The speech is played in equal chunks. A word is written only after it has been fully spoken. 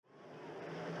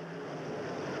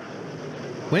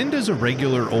When does a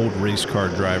regular old race car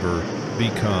driver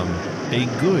become a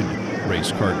good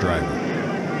race car driver?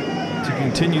 To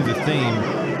continue the theme,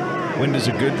 when does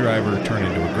a good driver turn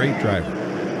into a great driver?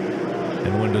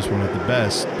 And when does one of the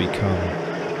best become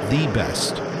the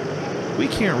best? We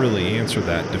can't really answer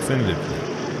that definitively.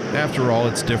 After all,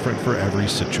 it's different for every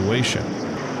situation.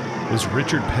 Was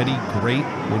Richard Petty great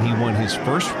when he won his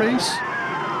first race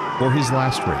or his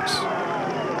last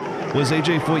race? Was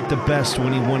AJ Foyt the best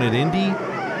when he won at Indy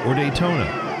or Daytona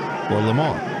or Le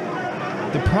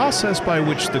Mans? The process by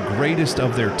which the greatest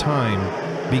of their time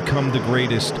become the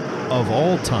greatest of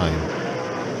all time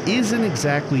isn't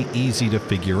exactly easy to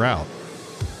figure out.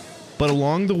 But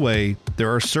along the way,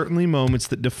 there are certainly moments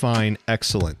that define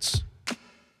excellence.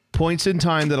 Points in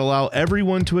time that allow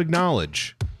everyone to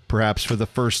acknowledge, perhaps for the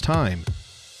first time,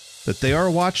 that they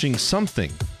are watching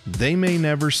something they may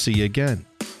never see again.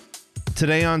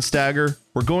 Today on Stagger,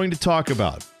 we're going to talk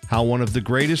about how one of the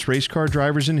greatest race car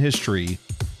drivers in history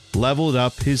leveled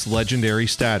up his legendary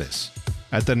status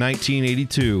at the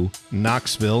 1982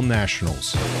 Knoxville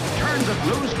Nationals. Turns it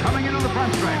loose, coming into the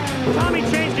front stretch. Tommy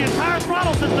changed the entire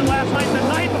throttle system last night, the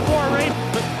night before a race.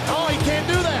 Oh, he can't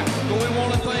do that. But we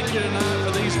want to thank you tonight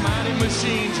for these mighty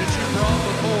machines that you brought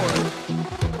before.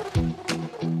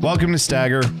 Welcome to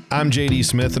Stagger. I'm JD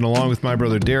Smith, and along with my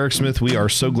brother Derek Smith, we are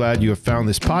so glad you have found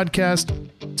this podcast.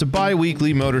 It's a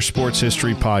bi-weekly motorsports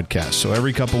history podcast, so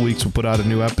every couple weeks we'll put out a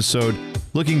new episode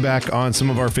looking back on some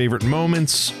of our favorite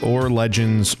moments or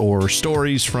legends or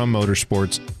stories from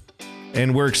motorsports.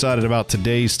 And we're excited about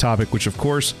today's topic, which of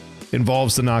course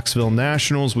involves the Knoxville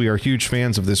Nationals. We are huge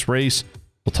fans of this race.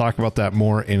 We'll talk about that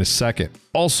more in a second.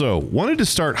 Also, wanted to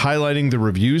start highlighting the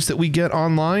reviews that we get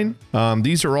online.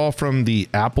 These are all from the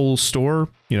Apple Store.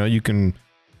 You know, you can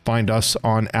find us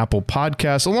on Apple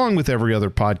Podcasts along with every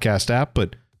other podcast app,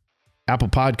 but Apple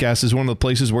Podcasts is one of the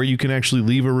places where you can actually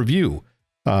leave a review.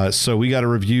 So we got a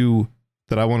review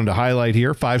that I wanted to highlight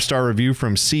here. 5-star review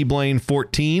from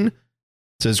CBlane14. It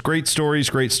says, great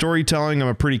stories, great storytelling. I'm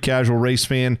a pretty casual race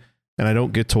fan, and I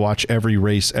don't get to watch every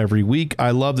race every week.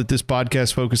 I love that this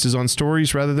podcast focuses on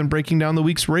stories rather than breaking down the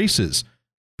week's races.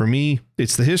 For me,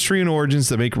 it's the history and origins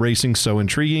that make racing so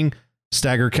intriguing.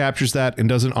 Stagger captures that and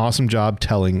does an awesome job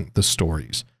telling the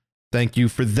stories. Thank you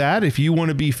for that. If you want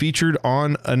to be featured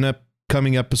on an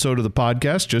upcoming episode of the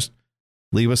podcast, just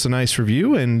leave us a nice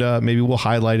review and maybe we'll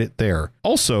highlight it there.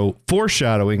 Also,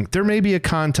 foreshadowing, there may be a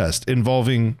contest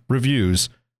involving reviews.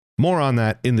 More on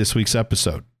that in this week's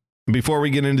episode. Before we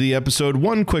get into the episode,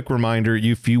 one quick reminder,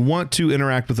 if you want to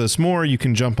interact with us more, you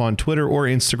can jump on Twitter or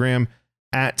Instagram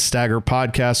at Stagger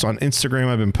Podcast. On Instagram,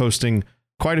 I've been posting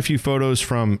quite a few photos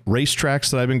from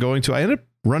racetracks that I've been going to. I ended up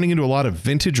running into a lot of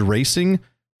vintage racing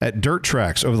at dirt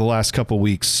tracks over the last couple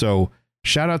weeks. So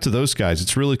shout out to those guys.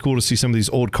 It's really cool to see some of these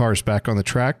old cars back on the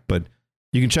track, but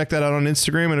you can check that out on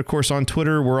Instagram. And of course, on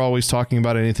Twitter, we're always talking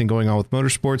about anything going on with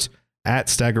motorsports at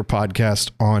Stagger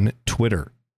Podcast on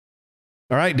Twitter.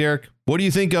 All right, Derek, what do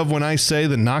you think of when I say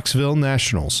the Knoxville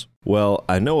Nationals? Well,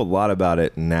 I know a lot about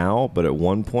it now, but at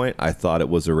one point I thought it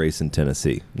was a race in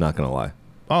Tennessee. Not going to lie.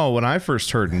 Oh, when I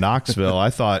first heard Knoxville,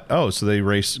 I thought, oh, so they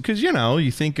race, because, you know, you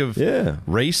think of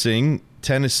racing,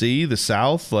 Tennessee, the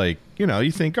South, like, you know,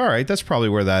 you think, all right, that's probably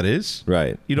where that is.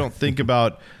 Right. You don't think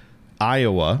about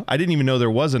Iowa. I didn't even know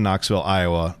there was a Knoxville,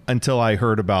 Iowa, until I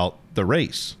heard about the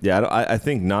race. Yeah, I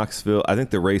think Knoxville, I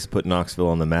think the race put Knoxville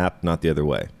on the map, not the other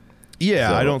way. Yeah,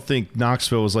 So- I don't think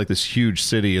Knoxville was like this huge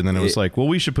city, and then it was like, well,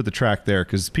 we should put the track there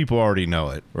because people already know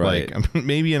it. Right. Like,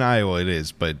 maybe in Iowa it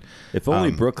is, but If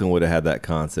only Brooklyn would have had that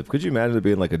concept. Could you imagine it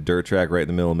being like a dirt track right in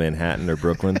the middle of Manhattan or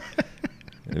Brooklyn?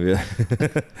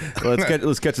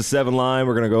 Let's catch a 7 line.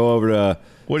 We're gonna go over to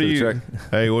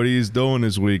Hey, what are you doing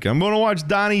this week? I'm gonna watch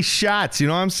Donnie Schatz. You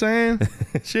know what I'm saying?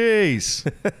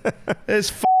 Jeez,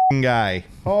 this f***ing guy.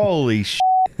 Holy shit.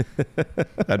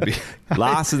 That'd be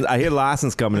Larson. I hear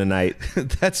Larson's coming tonight.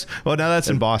 that's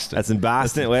in Boston. That's in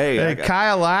Boston. Wait, Hey,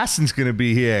 Kyle Larson's gonna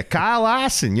be here. Kyle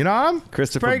Larson, you know him?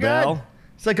 Christopher Pretty Bell. Good.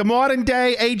 It's like a modern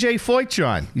day AJ Foyt,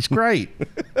 John. He's great.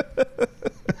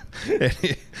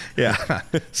 Yeah.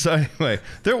 So anyway,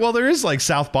 there is like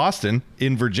South Boston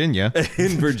in Virginia.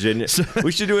 In Virginia.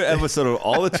 We should do an episode of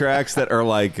all the tracks that are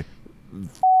like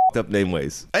up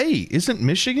nameways. Hey, isn't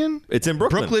Michigan? It's in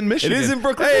Brooklyn. Brooklyn, Michigan. It is in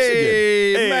Brooklyn,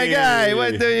 hey, Michigan. my guy,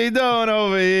 what are you doing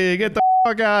over here? Get the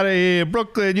fuck out of here,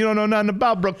 Brooklyn. You don't know nothing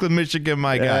about Brooklyn, Michigan,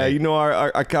 my guy. You know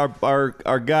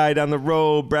our guy down the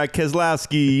road, Brad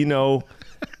Keselowski. You know,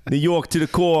 New York to the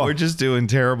core. We're just doing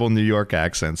terrible New York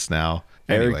accents now.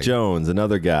 Eric Anyway. Jones,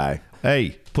 another guy.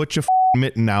 Hey, put your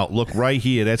mitten out. Look right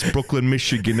here. That's Brooklyn,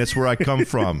 Michigan. That's where I come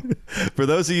from. For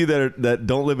those of you that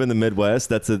don't live in the Midwest,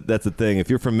 that's a thing. If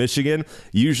you're from Michigan,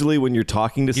 usually when you're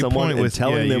talking to someone and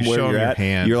telling them where you're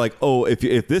at, you're like, oh,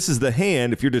 if this is the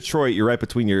hand, if you're Detroit, you're right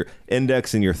between your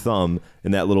index and your thumb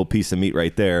and that little piece of meat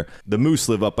right there. The moose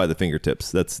live up by the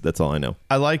fingertips. That's all I know.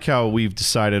 I like how we've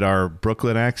decided our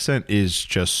Brooklyn accent is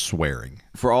just swearing.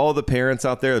 For all the parents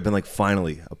out there that have been like,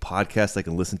 finally, a podcast I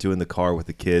can listen to in the car with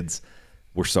the kids,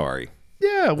 we're sorry.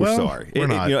 Yeah, well, we're sorry. We're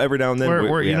not. Every now and then,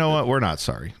 you know what? We're not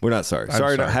sorry. We're not sorry.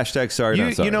 Sorry. Hashtag sorry,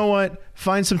 not sorry. You know what?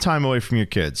 Find some time away from your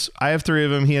kids. I have 3 of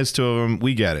them. He has 2 of them.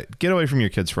 We get it. Get away from your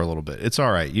kids for a little bit. It's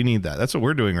all right. You need that. That's what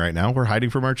we're doing right now. We're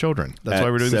hiding from our children. That's why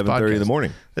we're doing this podcast. 7:30 in the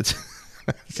morning. That's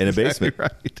in a basement.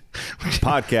 Right.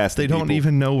 Podcast. They don't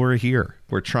even know we're here.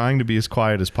 We're trying to be as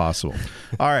quiet as possible.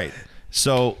 All right.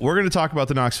 So we're going to talk about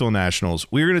the Knoxville Nationals.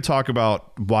 We're going to talk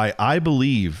about why I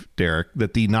believe, Derek,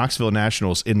 that the Knoxville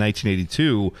Nationals in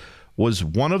 1982 was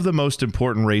one of the most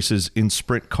important races in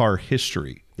sprint car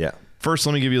history. Yeah. First,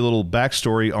 let me give you a little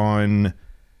backstory on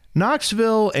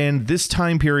Knoxville and this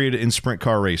time period in sprint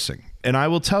car racing. And I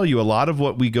will tell you, a lot of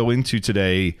what we go into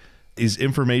today is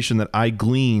information that I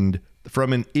gleaned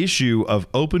from an issue of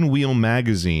Open Wheel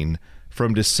magazine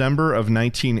from December of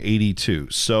 1982.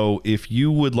 So if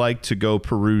you would like to go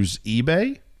peruse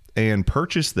eBay and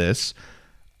purchase this,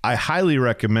 I highly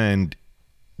recommend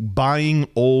buying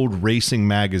old racing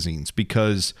magazines,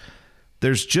 because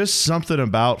there's just something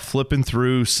about flipping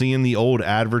through, seeing the old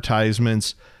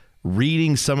advertisements,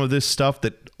 reading some of this stuff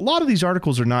that a lot of these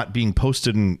articles are not being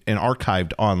posted and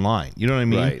archived online. You know what I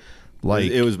mean? Right.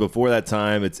 Like, it was before that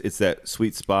time. It's that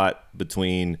sweet spot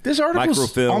between this article's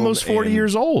microfilm almost 40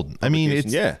 years old. I mean,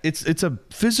 it's a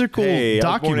physical document.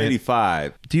 I was born in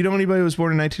 85. Do you know anybody who was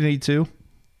born in 1982?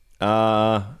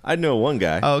 I know one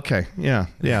guy. Oh, okay.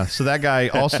 Yeah. So that guy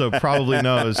also probably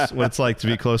knows what it's like to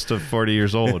be close to 40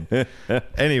 years old.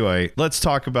 Anyway, let's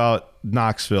talk about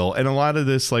Knoxville. And a lot of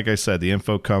this, like I said, the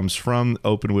info comes from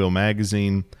Open Wheel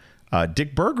magazine.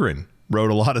 Dick Berggren wrote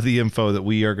a lot of the info that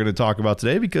we are going to talk about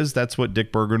today, because that's what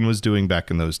Dick Berggren was doing back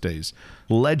in those days.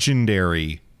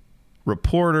 Legendary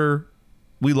reporter.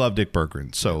 We love Dick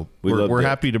Berggren. So we're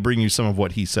happy to bring you some of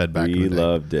what he said back in the day. We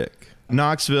love Dick.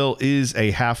 Knoxville is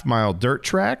a half-mile dirt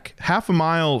track. Half a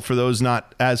mile, for those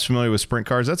not as familiar with sprint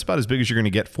cars, that's about as big as you're going to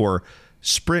get for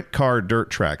sprint car dirt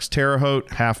tracks. Terre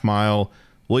Haute, half mile.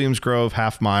 Williams Grove,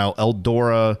 half mile.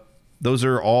 Eldora, those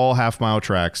are all half-mile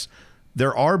tracks.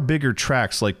 There are bigger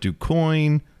tracks like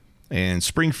DuQuoin and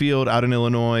Springfield out in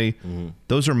Illinois. Mm-hmm.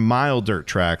 Those are mile dirt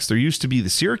tracks. There used to be the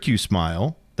Syracuse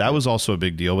Mile. That was also a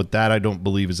big deal, but that I don't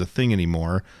believe is a thing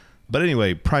anymore. But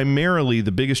anyway, primarily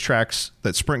the biggest tracks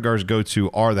that sprint cars go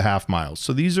to are the half miles.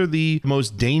 So these are the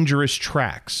most dangerous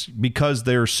tracks because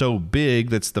they're so big.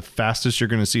 That's the fastest you're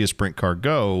going to see a sprint car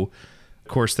go.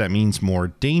 Of course, that means more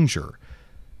danger.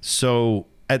 So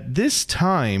at this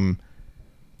time,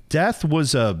 death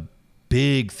was a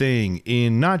big thing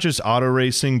in not just auto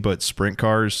racing, but sprint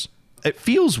cars. It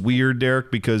feels weird,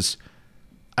 Derek, because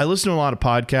I listen to a lot of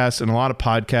podcasts, and a lot of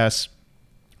podcasts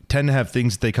tend to have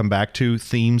things that they come back to,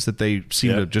 themes that they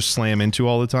seem to just slam into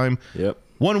all the time. Yep.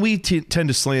 One we tend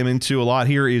to slam into a lot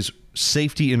here is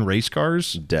safety in race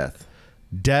cars.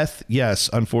 Death, yes,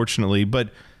 unfortunately, but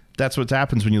that's what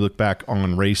happens when you look back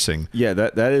on racing. Yeah,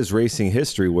 that is racing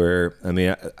history where, I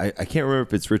mean, I can't remember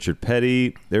if it's Richard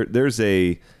Petty. There's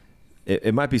a...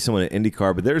 It might be someone at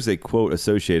IndyCar, but there's a quote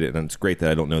associated, and it's great that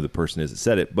I don't know who the person is that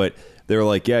said it, but they're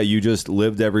like, yeah, you just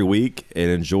lived every week and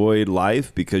enjoyed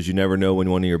life because you never know when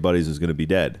one of your buddies is going to be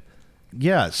dead.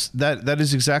 Yes, that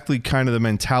is exactly kind of the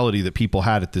mentality that people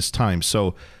had at this time.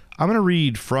 So I'm going to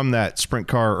read from that sprint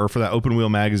car, or for that Open Wheel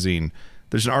magazine.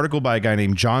 There's an article by a guy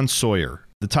named John Sawyer.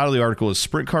 The title of the article is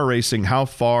Sprint Car Racing, How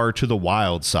Far to the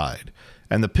Wild Side?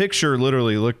 And the picture,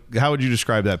 literally, look, how would you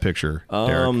describe that picture,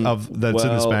 Derek, that's in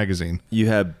this magazine? You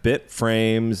have bit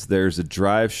frames. There's a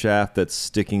drive shaft that's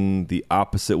sticking the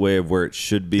opposite way of where it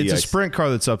should be. It's a sprint car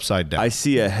that's upside down. I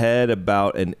see a head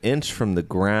about an inch from the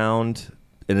ground,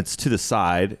 and it's to the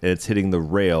side, and it's hitting the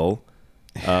rail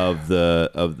of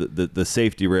the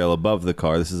safety rail above the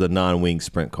car. This is a non-wing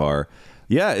sprint car.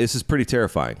 Yeah, this is pretty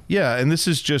terrifying. Yeah, and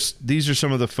these are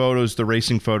some of the photos, the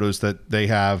racing photos that they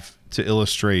have to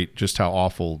illustrate just how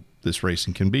awful this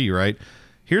racing can be, right?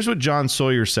 Here's what John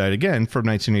Sawyer said, again, from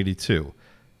 1982.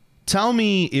 Tell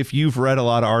me if you've read a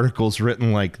lot of articles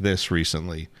written like this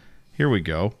recently. Here we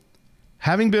go.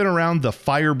 Having been around the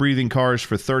fire-breathing cars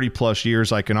for 30-plus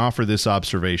years, I can offer this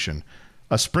observation.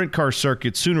 A sprint car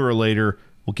circuit, sooner or later,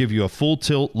 will give you a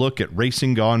full-tilt look at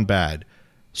racing gone bad.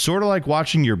 Sort of like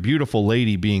watching your beautiful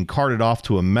lady being carted off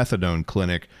to a methadone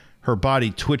clinic her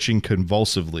body twitching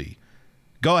convulsively.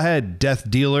 Go ahead, death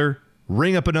dealer.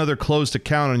 Ring up another closed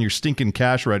account on your stinking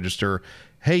cash register.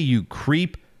 Hey, you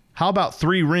creep. How about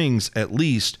 3 rings at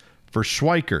least for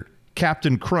Schweikert,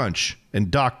 Captain Crunch,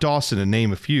 and Doc Dawson, to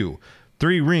name a few?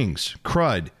 3 rings,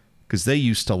 crud, because they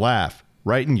used to laugh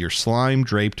right in your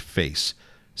slime-draped face.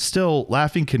 Still,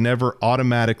 laughing can never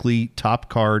automatically top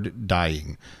card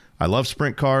dying. I love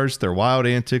sprint cars, their wild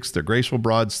antics, their graceful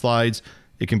broad slides.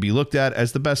 It can be looked at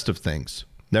as the best of things.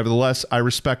 Nevertheless, I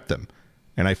respect them,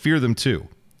 and I fear them too.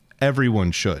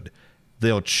 Everyone should.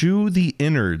 They'll chew the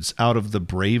innards out of the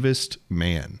bravest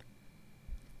man.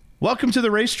 Welcome to the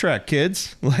racetrack,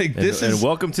 kids. And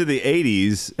welcome to the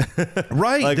 80s.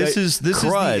 Right. This is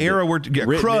the era where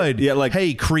crud. Yeah, like,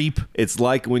 hey, creep. It's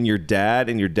like when your dad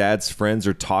and your dad's friends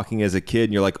are talking as a kid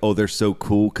and you're like, oh, they're so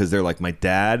cool because they're like my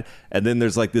dad. And then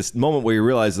there's like this moment where you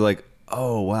realize they're like,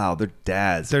 oh, wow, they're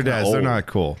dads. They're dads. Old. They're not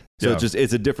cool. So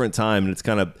it's a different time, and it's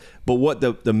kind of, but what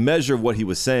the measure of what he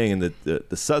was saying and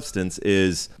the substance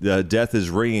is, the death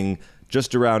is ringing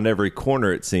just around every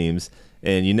corner, it seems.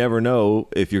 And you never know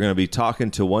if you're going to be talking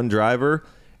to one driver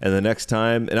and the next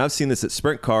time, and I've seen this at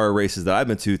sprint car races that I've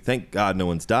been to, thank God no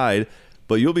one's died,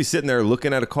 but you'll be sitting there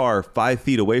looking at a car 5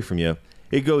 feet away from you.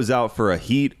 It goes out for a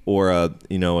heat or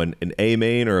an A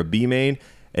main or a B main,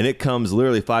 and it comes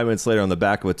literally 5 minutes later on the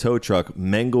back of a tow truck,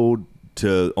 mangled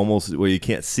to almost where you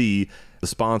can't see the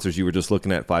sponsors you were just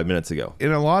looking at 5 minutes ago.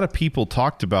 And a lot of people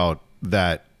talked about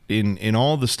that in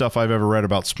all the stuff I've ever read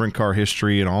about sprint car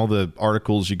history and all the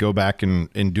articles you go back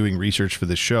and doing research for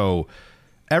the show.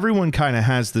 Everyone kind of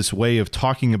has this way of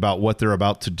talking about what they're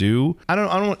about to do. I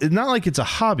don't, it's not like it's a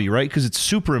hobby, right? Because it's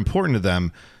super important to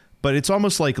them, but it's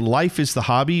almost like life is the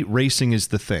hobby, racing is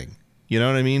the thing. You know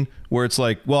what I mean? Where it's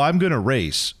like, well, I'm going to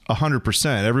race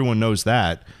 100%. Everyone knows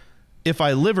that. If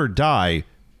I live or die,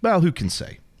 well, who can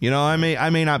say? You know, I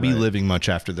may not be living much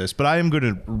after this, but I am going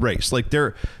to race. Like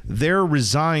they're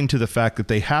resigned to the fact that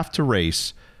they have to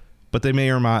race, but they may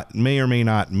or may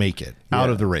not make it out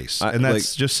of the race, and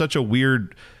that's just such a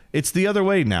weird. It's the other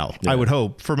way now. I would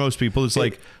hope for most people. It's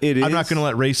like I'm not going to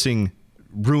let racing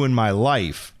ruin my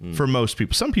life for most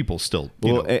people. Some people still,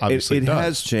 obviously it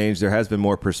has changed. There has been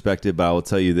more perspective, but I will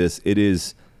tell you this: it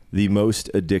is the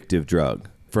most addictive drug.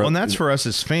 And that's for us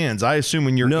as fans. I assume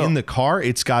when you're in the car,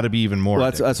 it's got to be even more.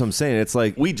 Well, that's what I'm saying. It's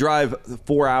like we drive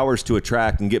 4 hours to a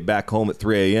track and get back home at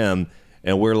 3 a.m.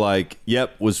 and we're like,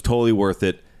 yep, was totally worth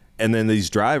it. And then these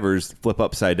drivers flip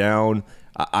upside down.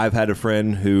 I've had a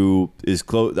friend who is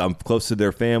close. I'm close to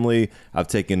their family. I've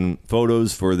taken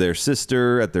photos for their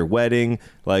sister at their wedding.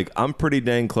 Like, I'm pretty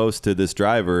dang close to this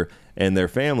driver and their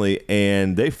family.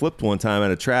 And they flipped one time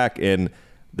at a track, and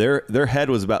their head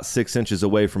was about 6 inches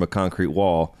away from a concrete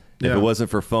wall. If it wasn't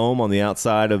for foam on the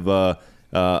outside of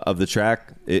the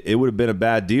track, it would have been a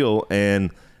bad deal.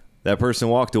 And that person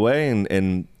walked away,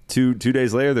 and two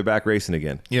days later, they're back racing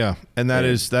again. Yeah, and that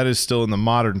is still in the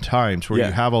modern times where you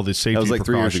have all these safety precautions. That was like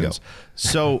 3 years ago.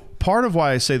 So part of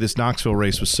why I say this Knoxville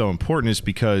race was so important is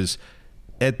because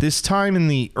at this time in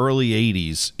the early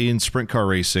 80s in sprint car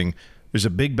racing, there's a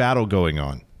big battle going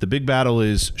on. The big battle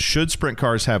is, should sprint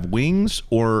cars have wings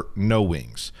or no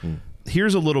wings?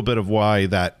 Here's a little bit of why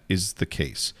that is the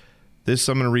case. I'm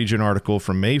going to read you an article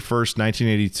from May 1st,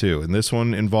 1982, and this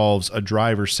one involves a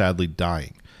driver sadly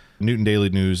dying. Newton Daily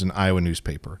News, an Iowa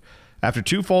newspaper. After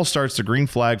 2 false starts, the green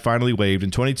flag finally waved,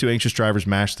 and 22 anxious drivers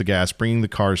mashed the gas, bringing the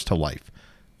cars to life.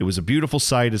 It was a beautiful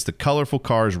sight as the colorful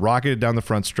cars rocketed down the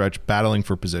front stretch, battling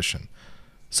for position.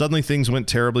 Suddenly, things went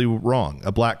terribly wrong.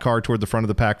 A black car toward the front of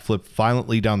the pack flipped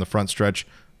violently down the front stretch,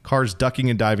 cars ducking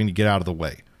and diving to get out of the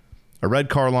way. A red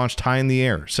car launched high in the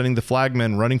air, sending the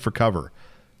flagmen running for cover.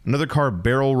 Another car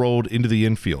barrel rolled into the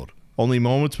infield. Only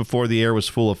moments before, the air was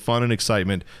full of fun and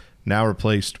excitement, now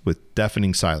replaced with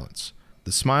deafening silence.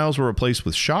 The smiles were replaced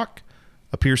with shock.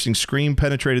 A piercing scream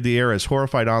penetrated the air as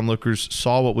horrified onlookers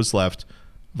saw what was left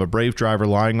of a brave driver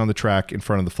lying on the track in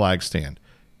front of the flag stand.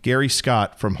 Gary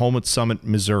Scott from Homewood Summit,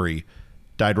 Missouri,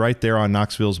 died right there on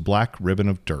Knoxville's black ribbon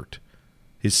of dirt.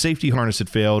 His safety harness had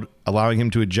failed, allowing him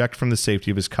to eject from the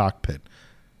safety of his cockpit.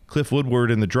 Cliff Woodward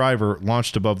and the driver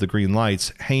launched above the green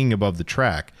lights, hanging above the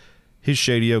track. His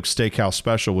Shady Oak Steakhouse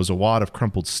special was a wad of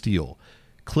crumpled steel.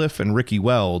 Cliff and Ricky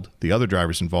Weld, the other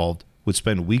drivers involved, would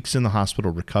spend weeks in the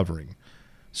hospital recovering.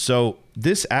 So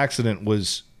this accident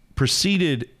was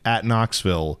preceded at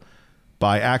Knoxville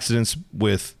by accidents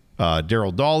with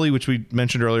Darrell Dawley, which we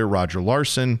mentioned earlier, Roger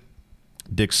Larson,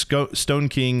 Dick Stone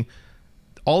King.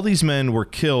 All these men were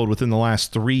killed within the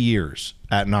last 3 years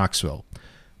at Knoxville.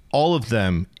 All of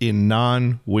them in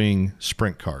non-wing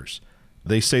sprint cars.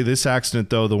 They say this accident,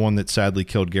 though, the one that sadly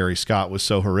killed Gary Scott, was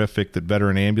so horrific that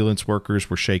veteran ambulance workers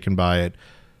were shaken by it.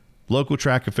 Local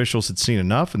track officials had seen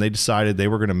enough, and they decided they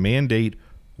were going to mandate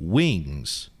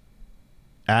wings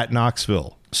at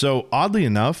Knoxville. So oddly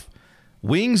enough,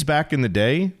 wings back in the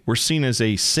day were seen as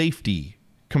a safety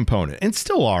component, and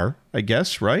still are, I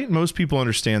guess, right? Most people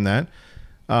understand that.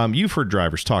 You've heard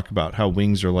drivers talk about how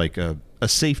wings are like a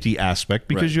safety aspect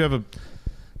because you have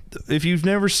if you've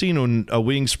never seen a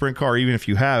wing sprint car, even if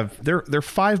you have, they're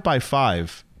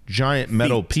 5x5 giant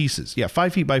metal pieces. Yeah,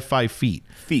 5 feet by 5 feet.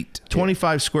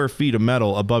 25 square feet of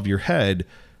metal above your head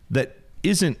that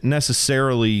isn't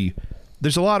necessarily.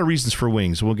 There's a lot of reasons for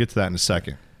wings. We'll get to that in a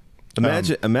second.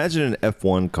 Imagine an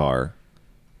F1 car,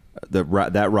 that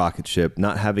rocket ship,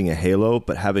 not having a halo,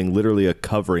 but having literally a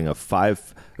covering of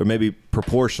 5 or maybe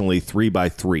proportionally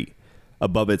 3x3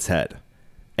 above its head,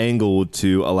 angled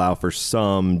to allow for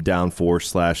some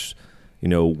downforce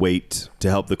 / weight to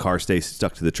help the car stay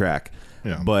stuck to the track.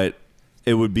 Yeah. But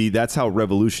that's how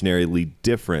revolutionarily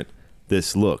different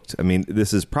this looked. I mean,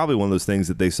 this is probably one of those things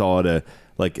that they saw at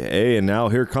hey, and now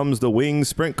here comes the wing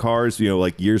sprint cars,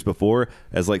 like years before,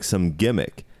 as like some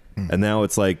gimmick. And now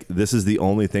it's like, this is the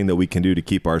only thing that we can do to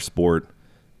keep our sport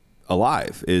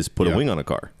alive is put a wing on a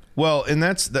car. Well, and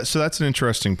that's an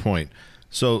interesting point.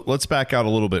 So let's back out a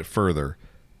little bit further.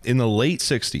 In the late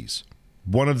 60s,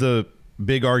 one of the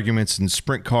big arguments in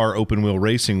sprint car open wheel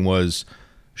racing was,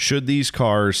 should these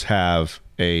cars have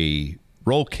a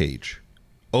roll cage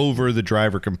over the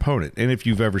driver component? And if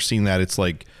you've ever seen that, it's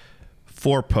like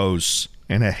 4 posts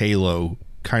and a halo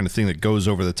kind of thing that goes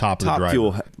over the top of the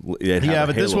driver.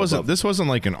 But this wasn't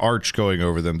like an arch going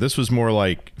over them. This was more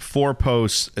like 4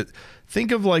 posts.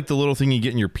 Think of like the little thing you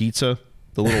get in your pizza,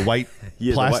 the little white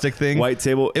plastic thing. White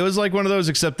table. It was like one of those,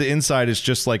 except the inside is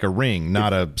just like a ring,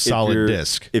 not a solid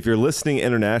disc. If you're listening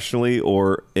internationally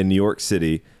or in New York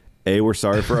City, we're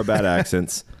sorry for our bad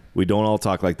accents. We don't all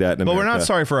talk like that in America. But we're not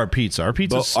sorry for our pizza. Our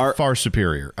pizza's far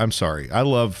superior. I'm sorry. I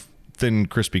love thin,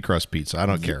 crispy crust pizza. I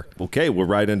don't care. Okay, we're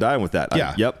right and dying with that.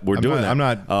 Yeah. We're doing that. I'm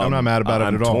not mad about it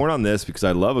at all. I'm torn on this because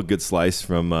I love a good slice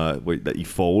from that you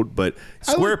fold, but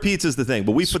square pizza is the thing.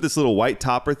 But we put this little white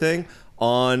topper thing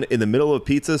on in the middle of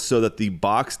pizza so that the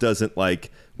box doesn't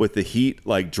with the heat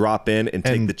drop in and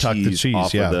take the cheese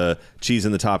off of the cheese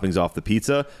and the toppings off the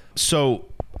pizza. So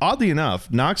oddly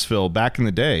enough, Knoxville back in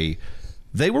the day,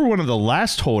 they were one of the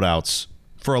last holdouts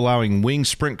for allowing wing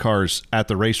sprint cars at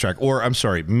the racetrack,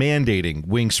 mandating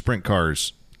wing sprint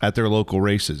cars at their local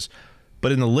races.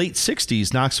 But in the late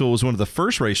 60s, Knoxville was one of the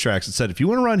first racetracks that said, if you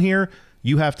want to run here,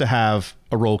 you have to have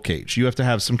a roll cage. You have to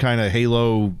have some kind of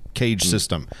halo cage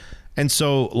system. And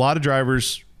so a lot of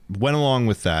drivers went along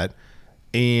with that,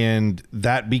 and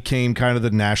that became kind of the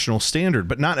national standard.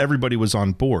 But not everybody was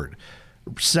on board.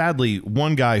 Sadly,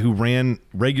 one guy who ran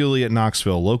regularly at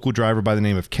Knoxville, a local driver by the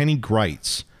name of Kenny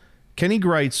Greitz. Kenny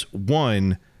Greitz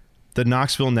won the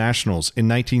Knoxville Nationals in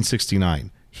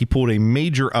 1969. He pulled a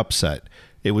major upset.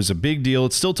 It was a big deal.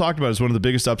 It's still talked about as one of the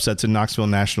biggest upsets in Knoxville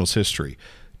Nationals history.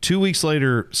 2 weeks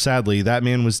later, sadly, that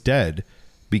man was dead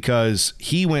because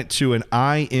he went to an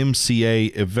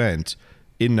IMCA event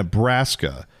in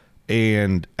Nebraska.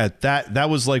 And at that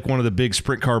was like one of the big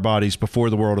sprint car bodies before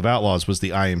the World of Outlaws was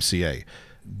the IMCA.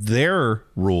 Their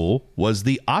rule was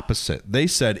the opposite. They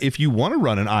said, if you want to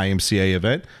run an IMCA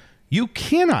event, you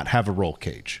cannot have a roll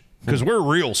cage because we're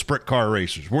real sprint car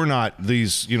racers. We're not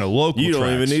these, local You don't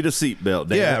tracks. even need a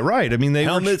seatbelt. Yeah, right. I mean,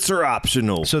 helmets are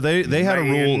optional. So they had a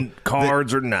rule.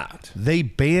 Cards are not. They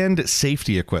banned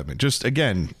safety equipment. Just,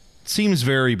 again, seems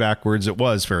very backwards. It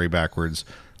was very backwards.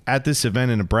 At this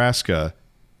event in Nebraska,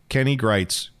 Kenny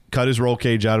Greitz cut his roll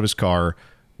cage out of his car,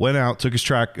 went out, took his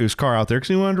car out there because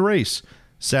he wanted to race.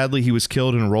 Sadly, he was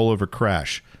killed in a rollover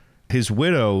crash. His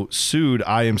widow sued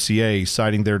IMCA,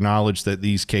 citing their knowledge that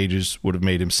these cages would have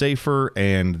made him safer,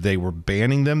 and they were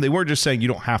banning them. They weren't just saying you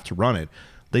don't have to run it.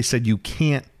 They said you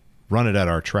can't run it at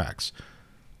our tracks.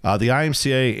 The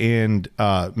IMCA and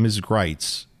Ms.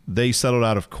 Greitz, they settled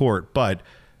out of court, but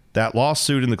that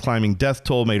lawsuit and the climbing death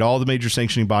toll made all the major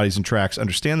sanctioning bodies and tracks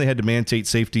understand they had to mandate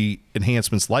safety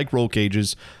enhancements like roll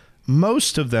cages.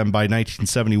 Most of them by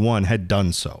 1971 had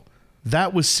done so.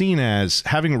 That was seen as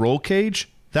having a roll cage.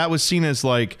 That was seen as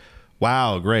like,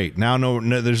 wow, great. Now no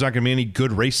there's not going to be any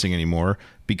good racing anymore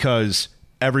because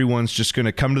everyone's just going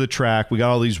to come to the track. We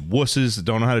got all these wusses that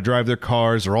don't know how to drive their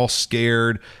cars. They're all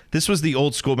scared. This was the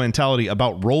old school mentality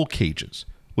about roll cages,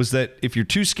 was that if you're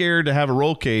too scared to have a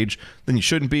roll cage, then you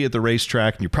shouldn't be at the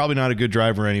racetrack, and you're probably not a good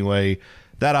driver anyway.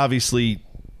 That obviously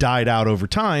died out over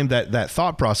time, that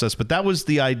thought process, but that was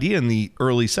the idea in the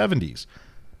early 70s.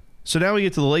 So now we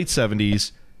get to the late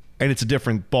 70s, and it's a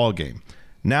different ball game.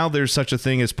 Now there's such a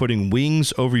thing as putting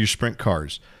wings over your sprint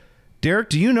cars. Derek,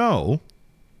 do you know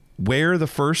where the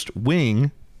first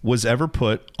wing was ever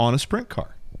put on a sprint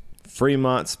car?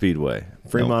 Fremont Speedway,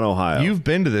 Fremont, Ohio. You've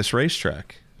been to this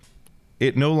racetrack.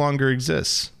 It no longer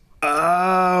exists.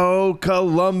 Oh,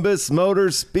 Columbus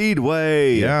Motor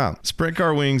Speedway. Yeah. Sprint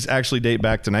car wings actually date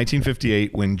back to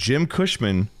 1958 when Jim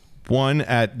Cushman won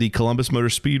at the Columbus Motor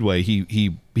Speedway.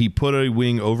 He put a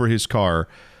wing over his car.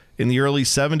 In the early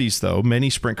 70s, though, many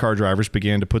sprint car drivers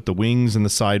began to put the wings and the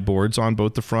sideboards on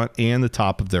both the front and the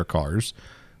top of their cars.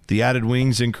 The added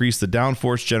wings increased the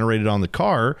downforce generated on the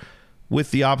car,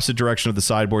 with the opposite direction of the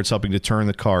sideboards helping to turn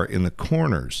the car in the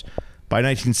corners. By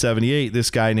 1978,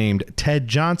 this guy named Ted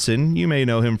Johnson, you may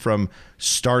know him from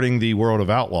starting the World of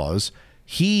Outlaws,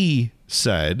 he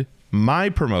said, my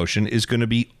promotion is going to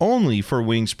be only for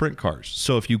wing sprint cars.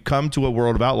 So if you come to a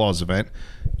World of Outlaws event,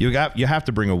 you have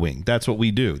to bring a wing. That's what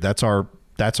we do. That's our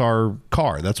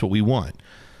car. That's what we want.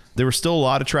 There were still a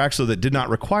lot of tracks, though, that did not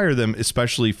require them,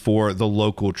 especially for the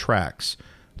local tracks,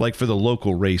 like for the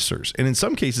local racers. And in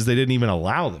some cases, they didn't even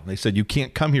allow them. They said, you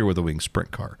can't come here with a wing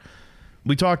sprint car.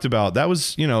 We talked about that was,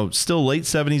 still late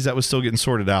 70s. That was still getting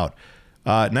sorted out.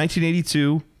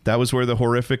 1982, that was where the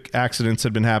horrific accidents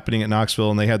had been happening at Knoxville,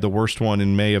 and they had the worst one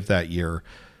in May of that year.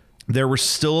 There were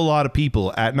still a lot of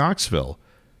people at Knoxville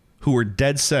who were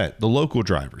dead set, the local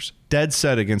drivers, dead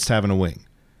set against having a wing.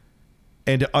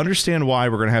 And to understand why,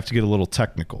 we're going to have to get a little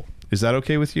technical. Is that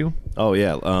okay with you? Oh,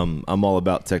 yeah. I'm all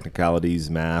about technicalities,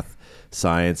 math,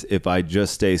 science. If I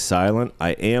just stay silent,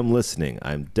 I am listening.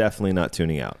 I'm definitely not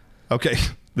tuning out. Okay,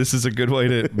 this is a good way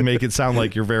to make it sound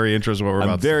like you're very interested in what we're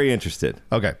about to say. I'm very interested.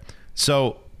 Okay,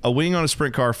 so a wing on a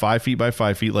sprint car, 5 feet by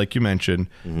 5 feet, like you mentioned.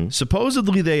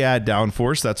 Supposedly they add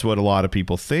downforce. That's what a lot of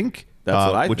people think.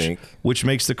 That's what I think. Which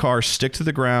makes the car stick to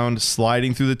the ground,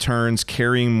 sliding through the turns,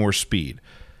 carrying more speed.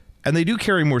 And they do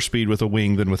carry more speed with a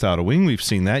wing than without a wing. We've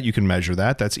seen that. You can measure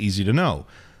that. That's easy to know.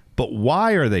 But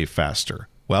why are they faster?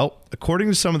 Well, according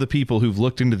to some of the people who've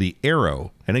looked into the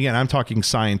aero, and again, I'm talking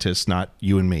scientists, not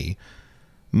you and me,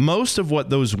 most of what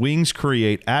those wings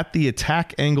create at the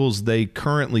attack angles they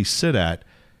currently sit at,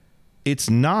 it's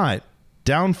not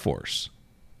downforce.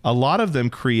 A lot of them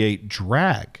create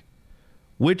drag,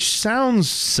 which sounds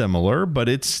similar, but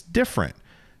it's different.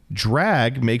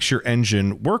 Drag makes your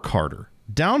engine work harder.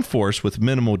 Downforce with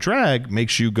minimal drag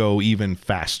makes you go even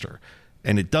faster,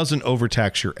 and it doesn't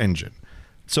overtax your engine.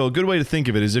 So a good way to think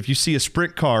of it is if you see a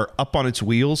sprint car up on its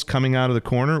wheels coming out of the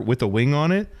corner with a wing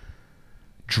on it,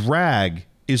 drag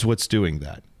is what's doing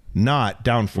that, not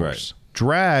downforce. Right.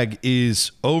 Drag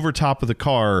is over top of the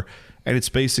car, and it's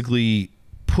basically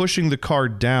pushing the car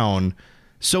down.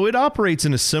 So it operates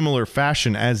in a similar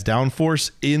fashion as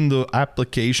downforce in the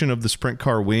application of the sprint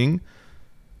car wing.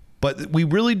 But we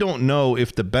really don't know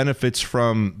if the benefits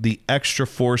from the extra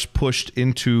force pushed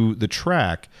into the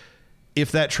track, if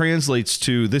that translates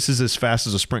to this is as fast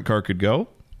as a sprint car could go,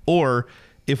 or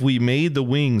if we made the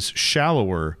wings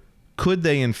shallower, could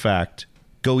they in fact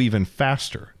go even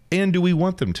faster? And do we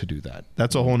want them to do that?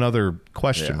 That's a whole nother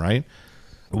question, right?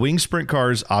 Wing sprint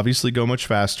cars obviously go much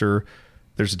faster.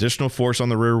 There's additional force on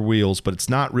the rear wheels, but it's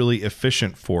not really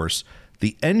efficient force.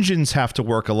 The engines have to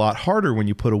work a lot harder when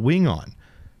you put a wing on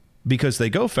because they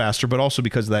go faster, but also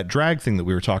because of that drag thing that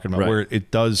we were talking about, where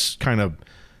it does kind of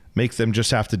make them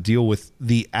just have to deal with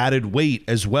the added weight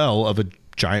as well of a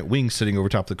giant wing sitting over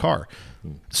top of the car.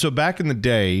 So back in the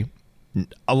day,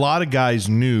 a lot of guys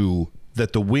knew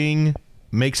that the wing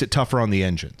makes it tougher on the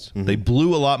engines. They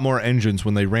blew a lot more engines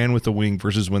when they ran with the wing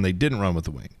versus when they didn't run with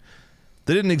the wing.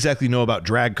 They didn't exactly know about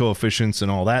drag coefficients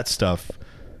and all that stuff.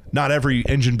 Not every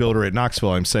engine builder at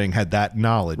Knoxville, I'm saying, had that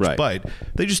knowledge, but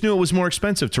they just knew it was more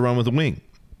expensive to run with a wing.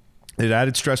 It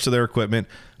added stress to their equipment.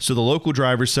 So the local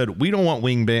drivers said, we don't want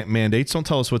wing mandates. Don't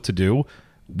tell us what to do.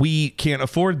 We can't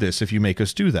afford this if you make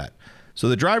us do that. So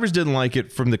the drivers didn't like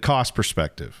it from the cost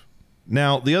perspective.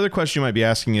 Now, the other question you might be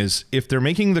asking is, if they're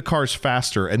making the cars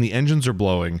faster and the engines are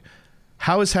blowing,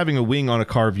 how is having a wing on a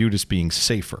car viewed as being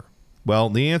safer? Well,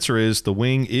 the answer is the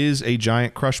wing is a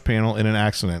giant crush panel in an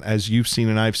accident. As you've seen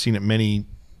and I've seen at many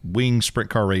wing sprint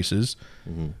car races,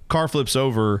 car flips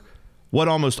over. What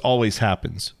almost always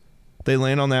happens? They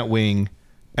land on that wing,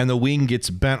 and the wing gets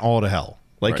bent all to hell.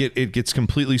 Like it gets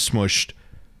completely smushed.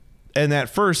 And at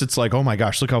first, it's like, oh my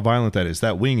gosh, look how violent that is.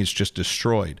 That wing is just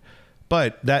destroyed.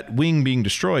 But that wing being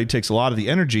destroyed takes a lot of the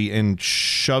energy and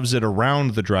shoves it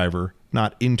around the driver,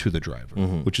 not into the driver,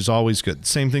 which is always good.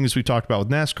 Same thing as we talked about with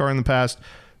NASCAR in the past.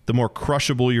 The more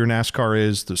crushable your NASCAR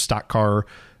is, the stock car,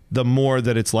 the more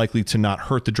that it's likely to not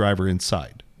hurt the driver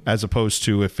inside. As opposed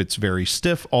to if it's very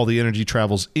stiff, all the energy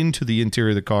travels into the interior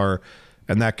of the car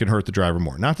and that can hurt the driver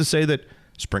more. Not to say that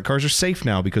sprint cars are safe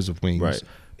now because of wings. Right.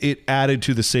 It added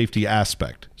to the safety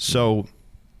aspect. So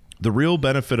the real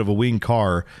benefit of a wing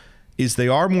car is they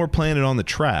are more planted on the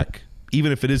track,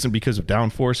 even if it isn't because of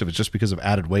downforce, if it's just because of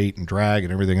added weight and drag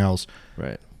and everything else.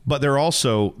 Right. But they're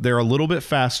a little bit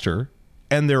faster,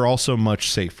 and they're also much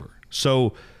safer.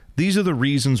 So these are the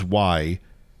reasons why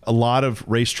a lot of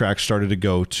racetracks started to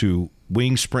go to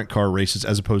wing sprint car races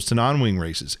as opposed to non-wing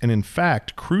races. And in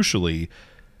fact, crucially,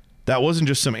 that wasn't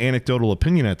just some anecdotal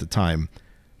opinion at the time.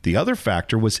 The other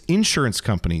factor was insurance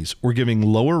companies were giving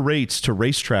lower rates to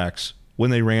racetracks when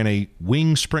they ran a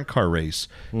wing sprint car race.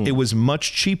 It was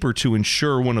much cheaper to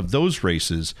insure one of those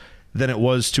races than it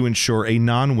was to insure a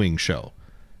non-wing show.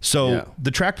 So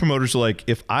the track promoters are like,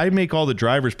 if I make all the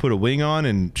drivers put a wing on,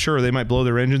 and sure, they might blow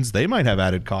their engines, they might have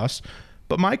added costs,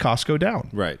 but my costs go down.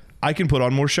 Right. I can put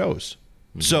on more shows.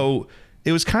 So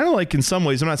it was kind of like, in some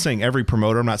ways, I'm not saying every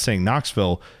promoter, I'm not saying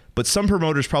Knoxville, but some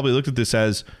promoters probably looked at this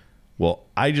as, well,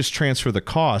 I just transfer the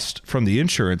cost from the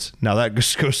insurance. Now that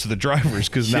just goes to the drivers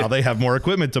because now they have more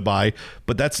equipment to buy,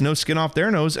 but that's no skin off their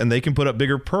nose, and they can put up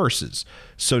bigger purses.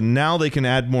 So now they can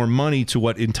add more money to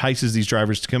what entices these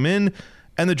drivers to come in,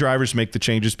 and the drivers make the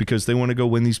changes because they want to go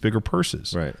win these bigger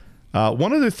purses. Right.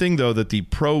 One other thing, though, that the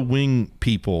pro wing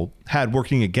people had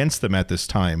working against them at this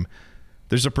time,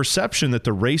 there's a perception that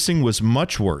the racing was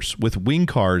much worse with wing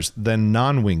cars than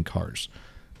non-wing cars.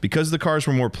 Because the cars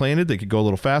were more planted, they could go a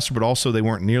little faster, but also they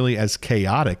weren't nearly as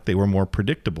chaotic. They were more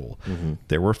predictable.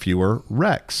 There were fewer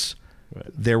wrecks. Right.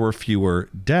 There were fewer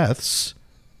deaths.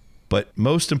 But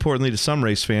most importantly to some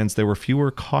race fans, there were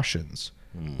fewer cautions,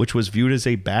 which was viewed as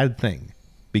a bad thing.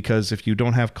 Because if you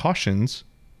don't have cautions,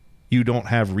 you don't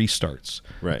have restarts.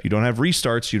 Right. You don't have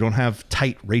restarts, you don't have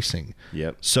tight racing.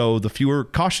 Yep. So the fewer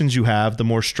cautions you have, the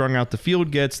more strung out the field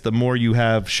gets, the more you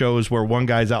have shows where one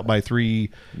guy's out by 3,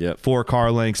 4 car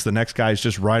lengths, the next guy's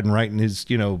just riding right in his,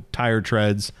 tire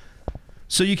treads.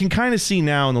 So you can kind of see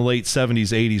now in the late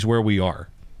 70s, 80s where we are.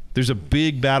 There's a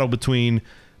big battle between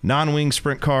non-wing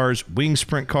sprint cars, wing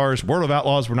sprint cars. World of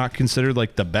Outlaws were not considered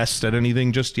like the best at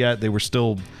anything just yet. They were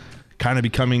still kind of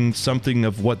becoming something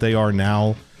of what they are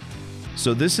now.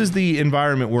 So this is the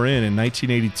environment we're in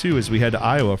 1982 as we head to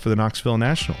Iowa for the Knoxville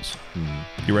Nationals.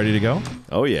 You ready to go?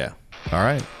 Oh, yeah. All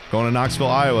right. Going to Knoxville,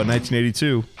 Iowa,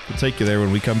 1982. We'll take you there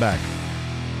when we come back.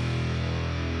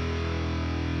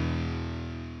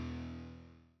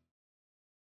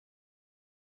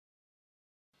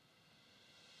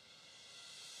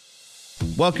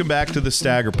 Welcome back to the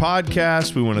Stagger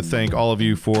Podcast. We want to thank all of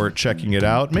you for checking it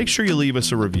out. Make sure you leave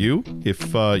us a review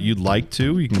if you'd like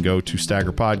to. You can go to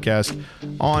Stagger Podcast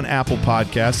on Apple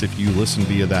Podcasts. If you listen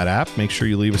via that app, make sure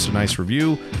you leave us a nice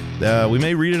review. We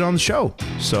may read it on the show.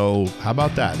 So how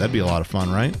about that? That'd be a lot of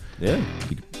fun, right? Yeah.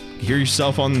 You hear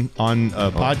yourself on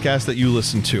a podcast that you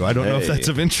listen to. I don't know if that's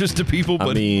of interest to people,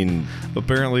 but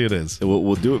apparently it is.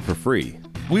 We'll do it for free.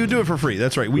 We would do it for free.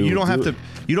 That's right. You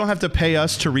don't have to pay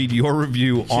us to read your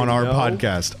review on our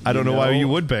podcast. I don't know why you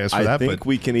would pay us for that. I think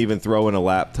we can even throw in a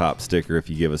laptop sticker if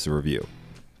you give us a review.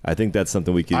 I think that's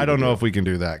something we can. I don't know if we can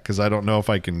do that because I don't know if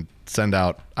I can send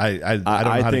out. I don't know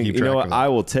how to keep track of it. I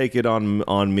will take it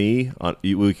on me.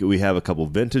 We have a couple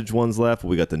vintage ones left.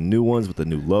 We got the new ones with the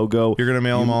new logo. You're gonna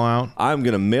mail them all out? I'm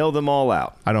gonna mail them all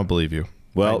out. I don't believe you.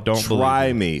 Well,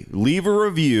 try me. Leave a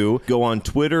review. Go on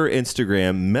Twitter,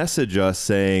 Instagram, message us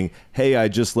saying, hey, I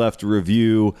just left a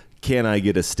review. Can I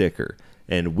get a sticker?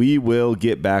 And we will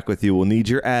get back with you. We'll need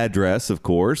your address, of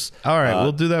course. All right,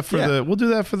 we'll do that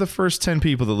for the first 10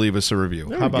 people that leave us a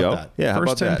review. How about that? Yeah,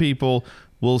 first 10 people,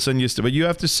 we'll send you but you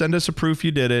have to send us a proof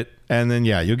you did it, and then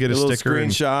you'll get a sticker,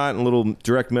 screenshot, and a little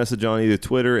direct message on either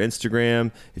Twitter,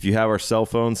 Instagram. If you have our cell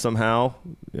phones somehow,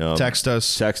 text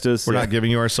us. We're not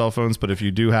giving you our cell phones, but if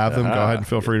you do have them, go ahead and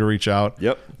feel free to reach out.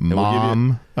 Yep,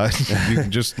 Mom. You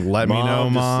can just let me know,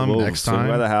 Mom. We'll next time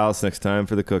by the house next time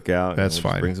for the cookout. That's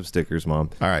fine. Bring some stickers, Mom.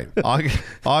 All right.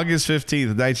 August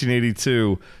 15th,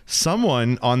 1982.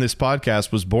 Someone on this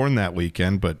podcast was born that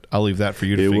weekend, but I'll leave that for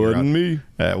you to figure out.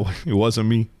 It wasn't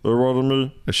me. It wasn't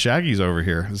me. Shaggy's over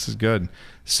here. This is good.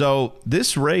 So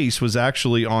this race was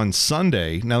actually on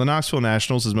Sunday. Now, the Knoxville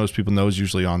Nationals, as most people know, is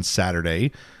usually on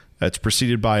Saturday. It's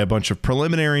preceded by a bunch of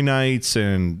preliminary nights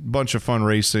and a bunch of fun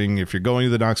racing. If you're going to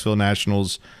the Knoxville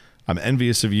Nationals, I'm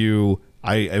envious of you.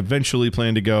 I eventually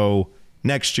plan to go.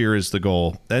 Next year is the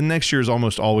goal. And next year is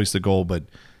almost always the goal, but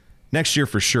next year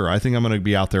for sure. I think I'm going to